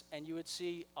 Ahasuerus, and you would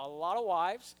see a lot of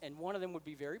wives, and one of them would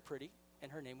be very pretty,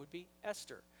 and her name would be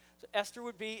Esther. So Esther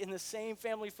would be in the same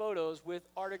family photos with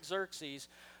Artaxerxes,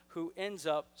 who ends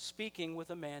up speaking with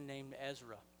a man named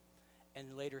Ezra,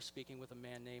 and later speaking with a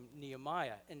man named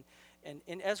Nehemiah. And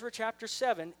in Ezra chapter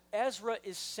 7, Ezra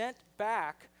is sent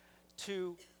back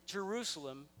to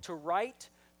Jerusalem to write,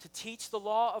 to teach the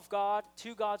law of God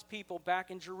to God's people back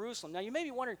in Jerusalem. Now you may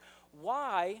be wondering,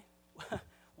 why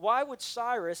would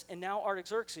Cyrus and now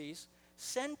Artaxerxes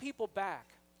send people back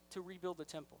to rebuild the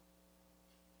temple?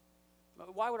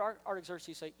 Why would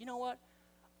Artaxerxes say, you know what,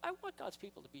 I want God's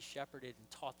people to be shepherded and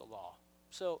taught the law.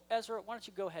 So Ezra, why don't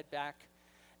you go head back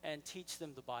and teach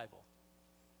them the Bible?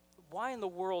 Why in the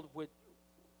world would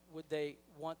they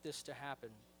want this to happen?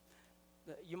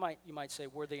 You might say,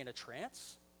 were they in a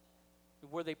trance?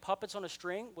 Were they puppets on a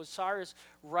string? Was Cyrus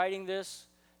writing this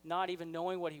not even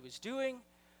knowing what he was doing?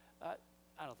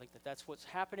 I don't think that that's what's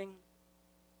happening.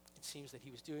 It seems that he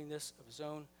was doing this of his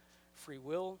own free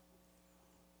will.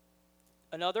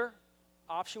 Another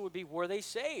option would be, were they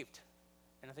saved?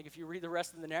 And I think if you read the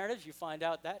rest of the narrative, you find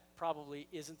out that probably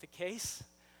isn't the case,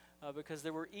 because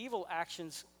there were evil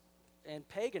actions and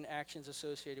pagan actions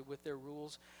associated with their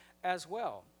rules as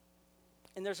well.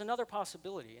 And there's another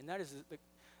possibility, and that is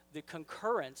the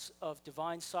concurrence of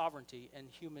divine sovereignty and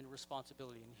human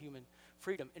responsibility and human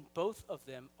freedom. And both of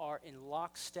them are in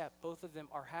lockstep. Both of them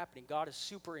are happening. God is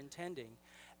superintending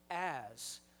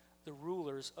as the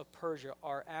rulers of Persia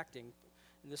are acting.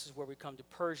 And this is where we come to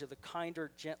Persia, the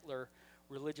kinder, gentler,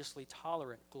 religiously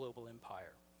tolerant global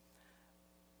empire.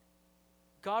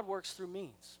 God works through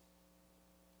means.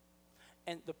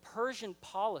 And the Persian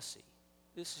policy,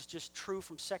 this is just true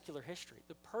from secular history,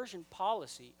 the Persian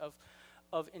policy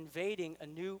of invading a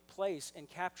new place and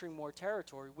capturing more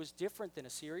territory was different than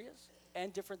Assyria's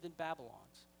and different than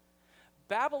Babylon's.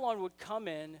 Babylon would come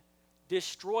in,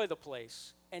 destroy the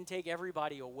place, and take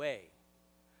everybody away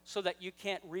so that you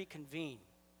can't reconvene.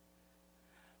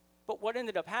 But what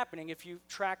ended up happening, if you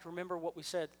tracked, remember what we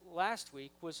said last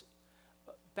week, was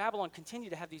Babylon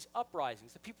continued to have these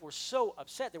uprisings. The people were so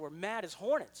upset. They were mad as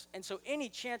hornets. And so any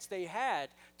chance they had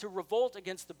to revolt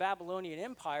against the Babylonian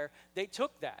Empire, they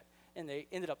took that. And they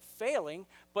ended up failing,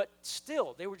 but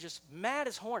still, they were just mad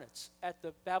as hornets at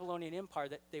the Babylonian Empire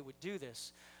that they would do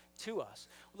this. to us.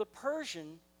 Well, the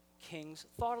Persian kings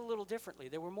thought a little differently.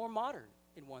 They were more modern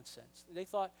in one sense. They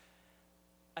thought,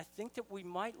 I think that we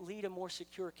might lead a more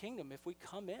secure kingdom if we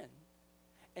come in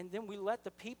and then we let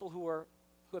the people who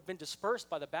have been dispersed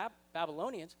by the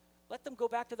Babylonians, let them go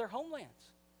back to their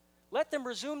homelands. Let them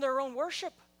resume their own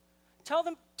worship. Tell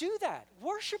them, do that.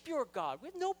 Worship your God. We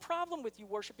have no problem with you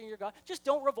worshiping your God. Just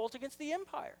don't revolt against the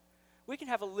empire. We can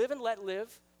have a live and let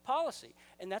live policy.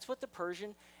 And that's what the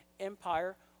Persian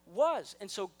Empire was. And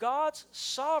so God's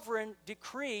sovereign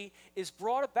decree is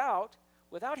brought about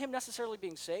without him necessarily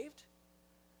being saved,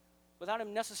 without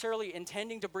him necessarily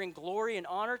intending to bring glory and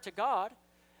honor to God.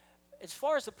 As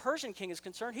far as the Persian king is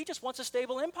concerned, he just wants a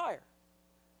stable empire.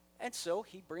 And so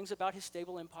he brings about his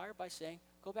stable empire by saying,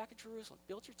 go back to Jerusalem,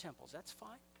 build your temples, that's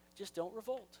fine. Just don't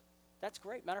revolt. That's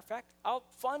great. Matter of fact, I'll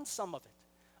fund some of it.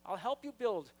 I'll help you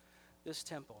build this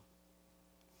temple.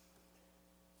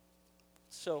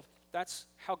 So that's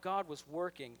how God was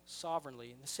working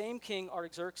sovereignly. And the same king,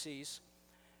 Artaxerxes,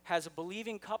 has a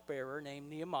believing cupbearer named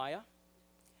Nehemiah,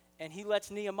 and he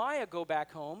lets Nehemiah go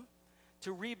back home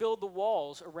to rebuild the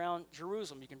walls around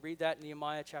Jerusalem. You can read that in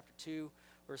Nehemiah chapter 2,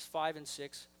 verse 5 and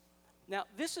 6. Now,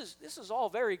 this is all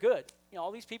very good. You know,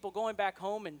 all these people going back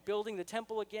home and building the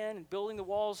temple again and building the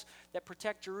walls that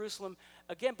protect Jerusalem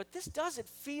again. But this doesn't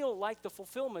feel like the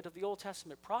fulfillment of the Old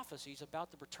Testament prophecies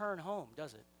about the return home,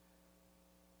 does it?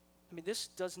 I mean, this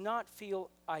does not feel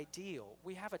ideal.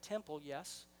 We have a temple,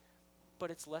 yes, but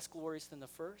it's less glorious than the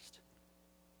first.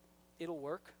 It'll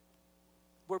work.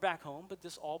 We're back home, but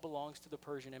this all belongs to the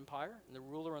Persian Empire, and the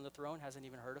ruler on the throne hasn't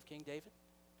even heard of King David.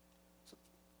 So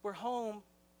we're home,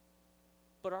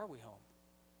 but are we home?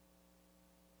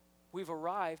 We've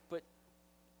arrived, but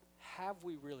have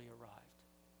we really arrived?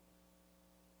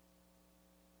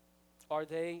 Are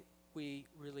we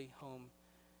really home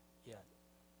yet?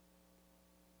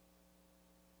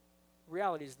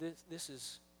 Reality is this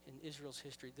is, in Israel's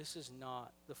history, this is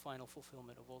not the final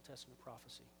fulfillment of Old Testament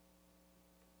prophecy.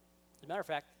 As a matter of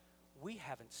fact, we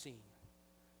haven't seen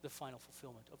the final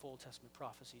fulfillment of Old Testament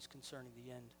prophecies concerning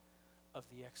the end of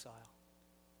the exile.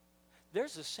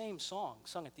 There's the same song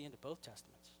sung at the end of both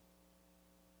Testaments.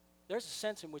 There's a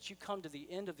sense in which you come to the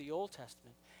end of the Old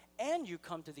Testament and you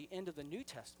come to the end of the New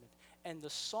Testament, and the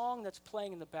song that's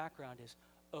playing in the background is,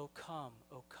 O come,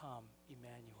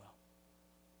 Emmanuel,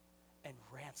 and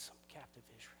ransom captive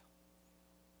Israel,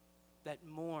 that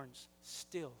mourns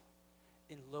still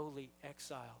in lowly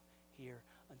exile here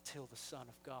until the Son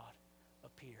of God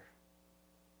appear.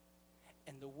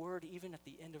 And the word, even at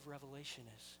the end of Revelation,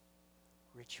 is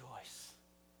rejoice.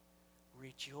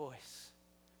 Rejoice.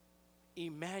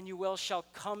 Emmanuel shall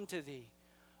come to thee,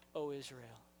 O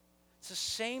Israel. It's the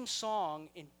same song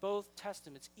in both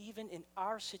Testaments, even in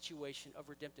our situation of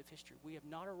redemptive history. We have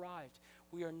not arrived.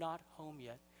 We are not home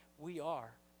yet. We are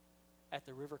at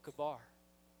the river Kabar.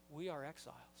 We are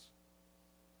exiles.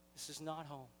 This is not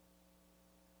home.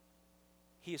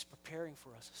 He is preparing for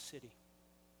us a city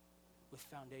with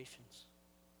foundations,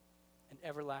 an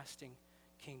everlasting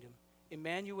kingdom.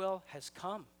 Emmanuel has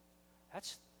come.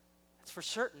 That's for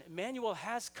certain. Emmanuel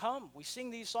has come. We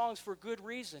sing these songs for good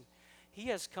reason. He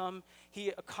has come. He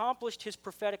accomplished his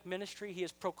prophetic ministry. He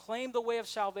has proclaimed the way of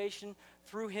salvation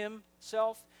through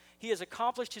himself. He has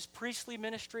accomplished his priestly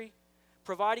ministry,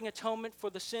 providing atonement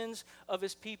for the sins of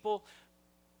his people.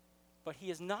 But he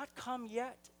has not come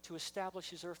yet to establish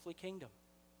his earthly kingdom.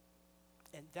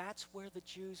 And that's where the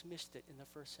Jews missed it in the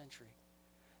first century.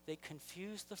 They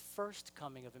confused the first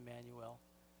coming of Emmanuel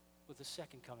with the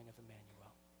second coming of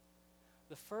Emmanuel.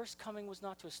 The first coming was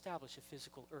not to establish a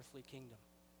physical earthly kingdom.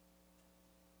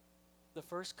 The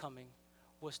first coming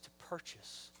was to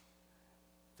purchase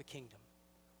the kingdom,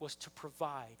 was to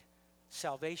provide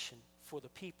salvation for the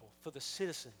people, for the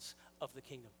citizens of the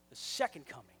kingdom. The second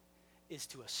coming is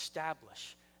to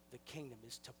establish the kingdom,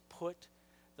 is to put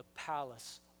the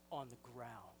palace on the ground,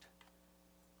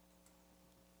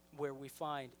 where we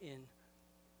find in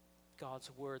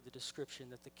God's word the description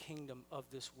that the kingdom of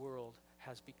this world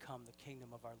has become the kingdom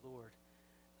of our Lord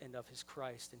and of his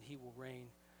Christ, and he will reign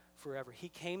forever. He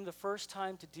came the first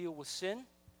time to deal with sin.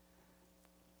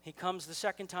 He comes the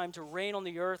second time to reign on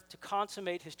the earth, to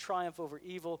consummate his triumph over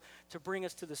evil, to bring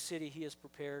us to the city he has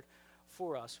prepared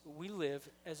for us. We live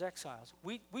as exiles.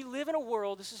 We live in a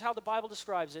world, this is how the Bible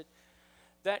describes it,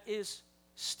 that is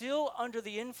still under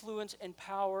the influence and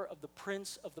power of the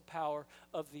prince of the power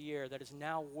of the air, that is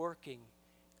now working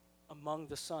among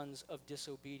the sons of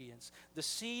disobedience. The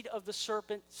seed of the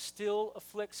serpent still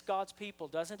afflicts God's people,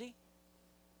 doesn't he?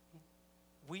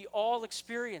 We all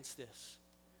experience this.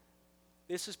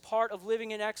 This is part of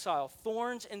living in exile.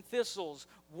 Thorns and thistles,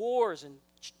 wars and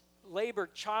labor,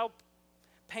 child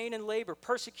pain and labor,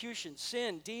 persecution,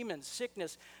 sin, demons,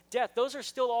 sickness, death. Those are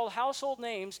still all household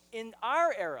names in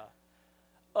our era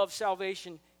of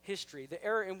salvation history, the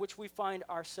era in which we find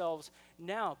ourselves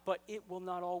now. But it will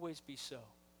not always be so.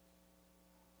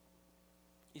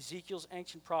 Ezekiel's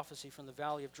ancient prophecy from the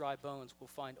valley of dry bones will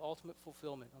find ultimate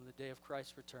fulfillment on the day of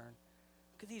Christ's return.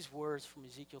 Look at these words from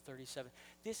Ezekiel 37.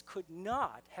 This could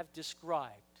not have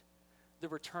described the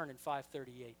return in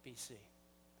 538 BC.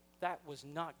 That was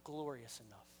not glorious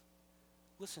enough.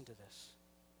 Listen to this.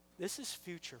 This is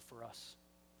future for us.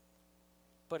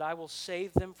 But I will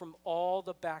save them from all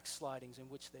the backslidings in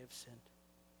which they have sinned,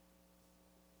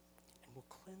 and will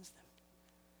cleanse them.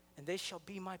 And they shall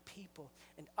be my people,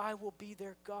 and I will be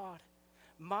their God.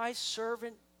 My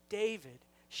servant David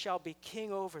shall be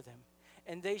king over them,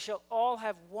 and they shall all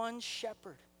have one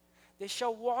shepherd. They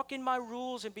shall walk in my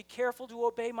rules and be careful to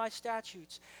obey my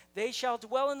statutes. They shall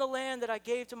dwell in the land that I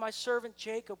gave to my servant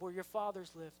Jacob, where your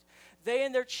fathers lived. They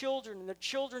and their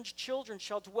children's children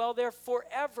shall dwell there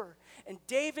forever. And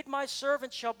David my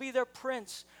servant shall be their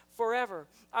prince forever.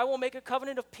 I will make a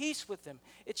covenant of peace with them.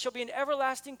 It shall be an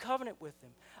everlasting covenant with them.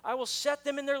 I will set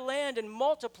them in their land and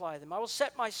multiply them. I will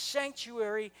set my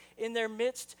sanctuary in their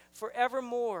midst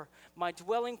forevermore. My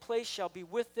dwelling place shall be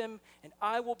with them, and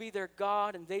I will be their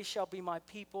God, and they shall be my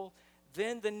people.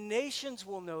 Then the nations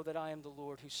will know that I am the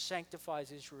Lord who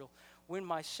sanctifies Israel, when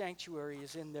my sanctuary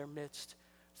is in their midst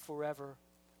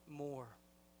forevermore.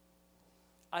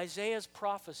 Isaiah's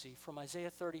prophecy from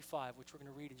Isaiah 35, which we're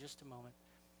going to read in just a moment,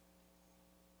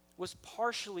 was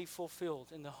partially fulfilled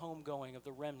in the homegoing of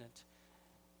the remnant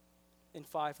in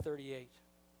 538.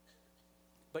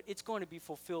 But it's going to be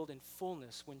fulfilled in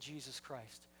fullness when Jesus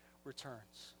Christ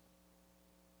returns.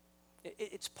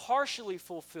 It's partially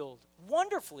fulfilled,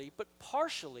 wonderfully, but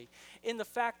partially, in the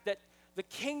fact that the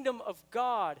kingdom of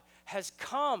God has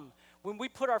come. When we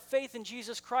put our faith in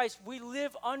Jesus Christ, we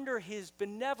live under his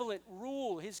benevolent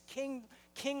rule, his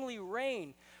kingly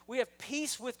reign. We have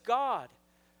peace with God.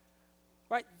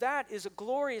 Right? That is a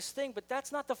glorious thing, but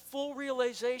that's not the full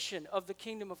realization of the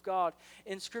kingdom of God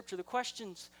in Scripture. The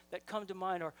questions that come to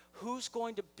mind are, who's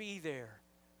going to be there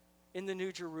in the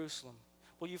New Jerusalem?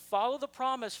 Well, you follow the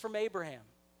promise from Abraham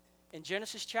in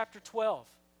Genesis chapter 12,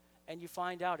 and you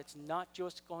find out it's not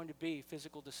just going to be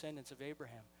physical descendants of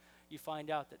Abraham. You find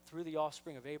out that through the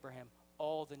offspring of Abraham,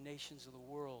 all the nations of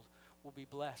the world will be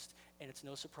blessed. And it's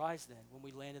no surprise then when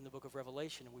we land in the book of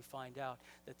Revelation and we find out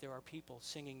that there are people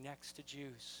singing next to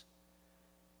Jews,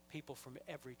 people from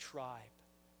every tribe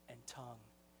and tongue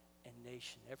and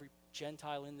nation. Every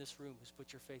Gentile in this room who's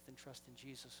put your faith and trust in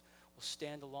Jesus will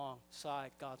stand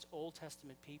alongside God's Old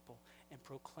Testament people and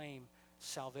proclaim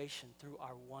salvation through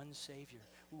our one Savior.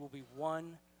 We will be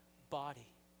one body.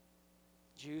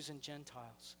 Jews and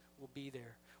Gentiles will be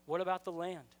there. What about the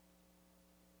land?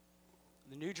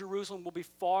 The New Jerusalem will be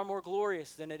far more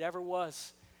glorious than it ever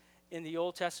was in the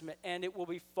Old Testament, and it will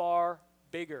be far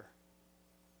bigger.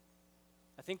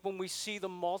 I think when we see the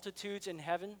multitudes in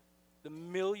heaven, the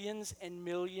millions and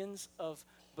millions of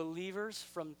believers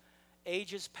from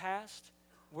ages past,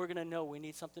 we're going to know we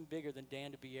need something bigger than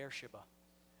Dan to Beersheba.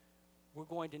 We're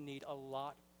going to need a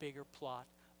lot bigger plot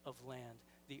of land.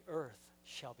 The earth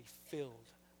shall be filled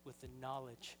with the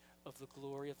knowledge of the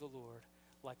glory of the Lord,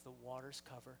 like the waters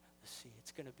cover the sea.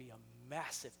 It's going to be a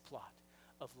massive plot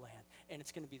of land, and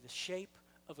it's going to be the shape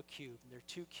of a cube. And there are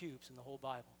two cubes in the whole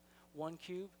Bible. One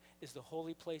cube is the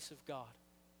holy place of God,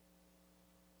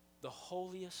 the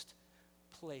holiest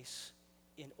place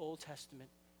in Old Testament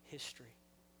history.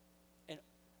 And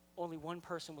only one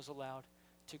person was allowed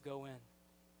to go in.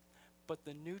 But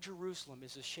the New Jerusalem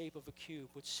is the shape of a cube,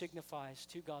 which signifies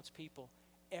to God's people,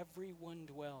 everyone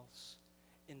dwells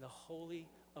in the Holy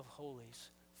of Holies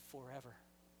forever.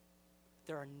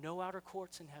 There are no outer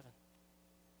courts in heaven.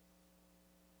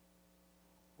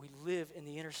 We live in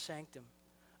the inner sanctum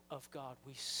of God.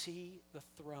 We see the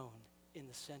throne in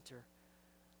the center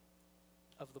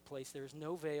of the place. There is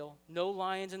no veil, no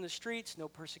lions in the streets, no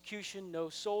persecution, no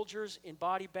soldiers in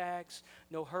body bags,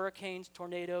 no hurricanes,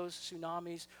 tornadoes,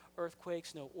 tsunamis,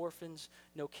 earthquakes, no orphans,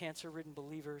 no cancer-ridden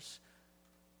believers,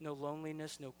 no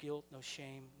loneliness, no guilt, no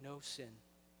shame, no sin.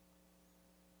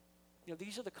 You know,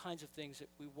 these are the kinds of things that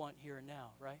we want here and now,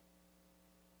 right?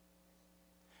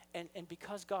 And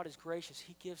because God is gracious,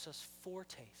 he gives us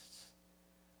foretastes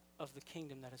of the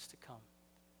kingdom that is to come.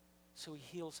 So he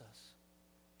heals us.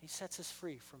 He sets us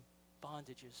free from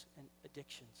bondages and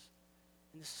addictions.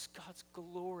 And this is God's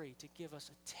glory to give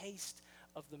us a taste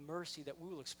of the mercy that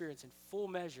we will experience in full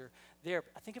measure there.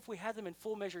 I think if we had them in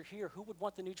full measure here, who would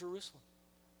want the New Jerusalem?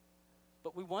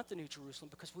 But we want the New Jerusalem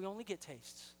because we only get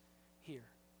tastes here.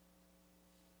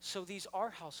 So these are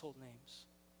household names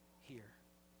here.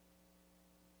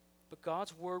 But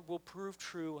God's word will prove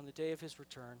true on the day of his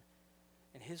return,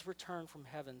 and his return from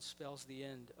heaven spells the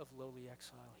end of lowly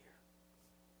exile here.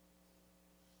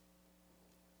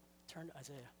 Turn to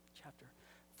Isaiah chapter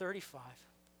 35.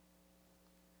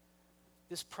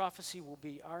 This prophecy will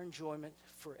be our enjoyment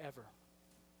forever.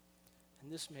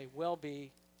 And this may well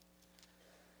be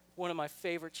one of my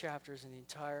favorite chapters in the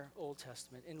entire Old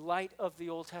Testament. In light of the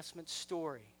Old Testament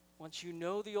story, once you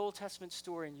know the Old Testament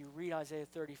story and you read Isaiah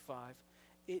 35,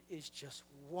 it is just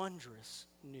wondrous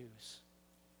news.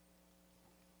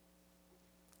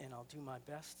 And I'll do my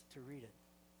best to read it.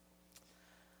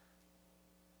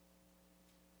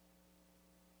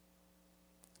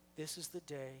 This is the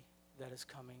day that is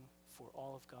coming for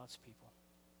all of God's people.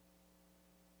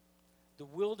 The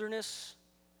wilderness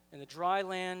and the dry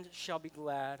land shall be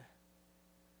glad.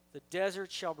 The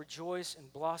desert shall rejoice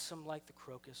and blossom like the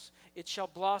crocus. It shall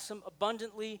blossom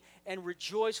abundantly and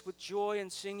rejoice with joy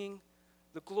and singing.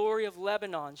 The glory of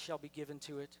Lebanon shall be given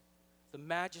to it, the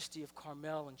majesty of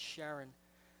Carmel and Sharon.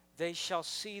 They shall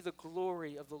see the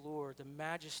glory of the Lord, the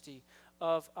majesty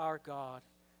of our God.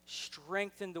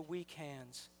 Strengthen the weak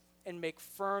hands and make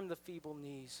firm the feeble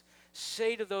knees.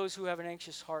 Say to those who have an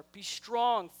anxious heart, be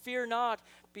strong, fear not.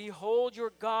 Behold,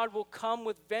 your God will come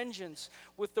with vengeance.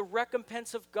 With the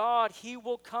recompense of God, he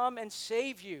will come and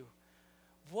save you.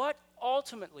 What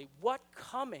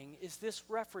coming is this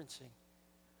referencing?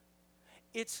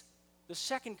 It's the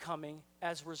second coming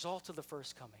as a result of the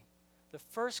first coming. The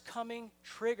first coming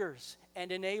triggers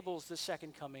and enables the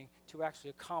second coming to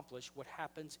actually accomplish what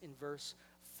happens in verse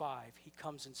 5. He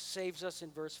comes and saves us in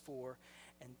verse 4,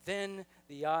 and then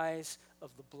the eyes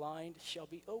of the blind shall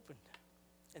be opened,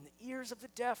 and the ears of the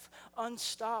deaf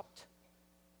unstopped.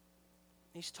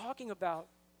 And he's talking about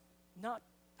not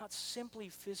simply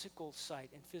physical sight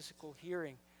and physical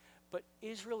hearing, but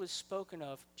Israel is spoken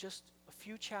of just a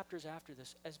few chapters after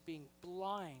this as being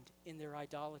blind in their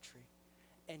idolatry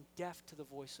and deaf to the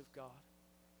voice of God.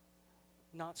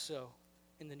 Not so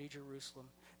in the New Jerusalem.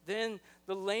 Then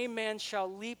the lame man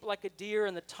shall leap like a deer,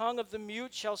 and the tongue of the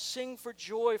mute shall sing for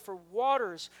joy, for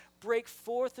waters break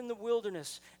forth in the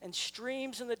wilderness, and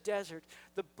streams in the desert.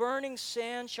 The burning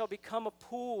sand shall become a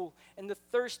pool, and the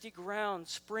thirsty ground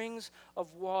springs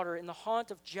of water. In the haunt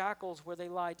of jackals where they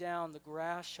lie down, the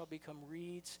grass shall become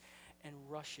reeds and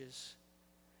rushes,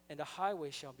 and a highway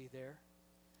shall be there.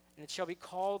 And it shall be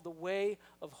called the way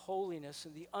of holiness,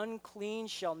 and the unclean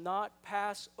shall not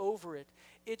pass over it.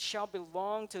 It shall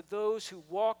belong to those who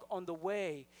walk on the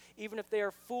way. Even if they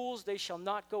are fools, they shall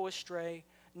not go astray.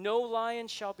 No lion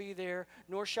shall be there,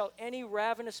 nor shall any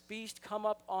ravenous beast come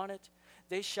up on it.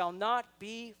 They shall not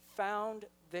be found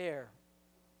there.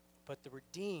 But the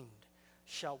redeemed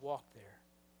shall walk there,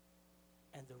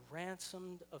 and the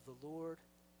ransomed of the Lord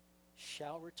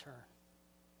shall return.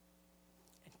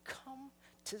 And come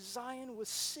to Zion with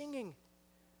singing,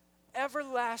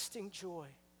 everlasting joy,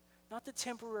 not the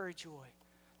temporary joy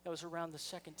that was around the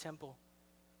second temple.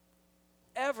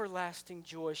 Everlasting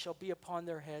joy shall be upon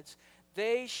their heads.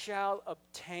 They shall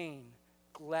obtain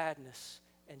gladness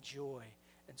and joy,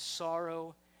 and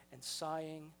sorrow and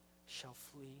sighing shall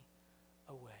flee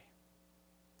away.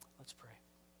 Let's pray.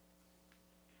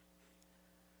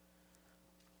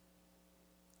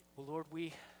 Well, Lord,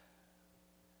 we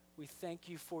thank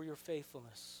you for your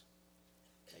faithfulness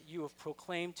that you have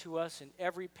proclaimed to us in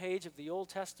every page of the Old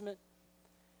Testament,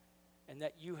 and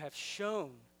that you have shown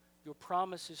your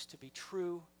promises to be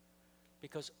true,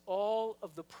 because all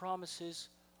of the promises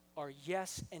are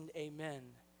yes and amen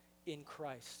in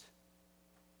Christ.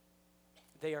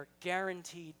 They are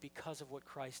guaranteed because of what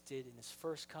Christ did in his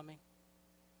first coming,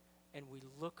 and we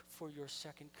look for your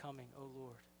second coming, O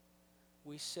Lord.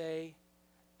 We say,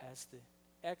 as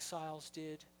the exiles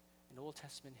did in Old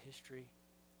Testament history,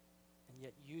 and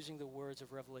yet using the words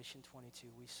of Revelation 22,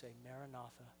 we say,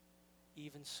 Maranatha,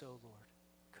 even so, Lord,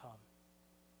 come.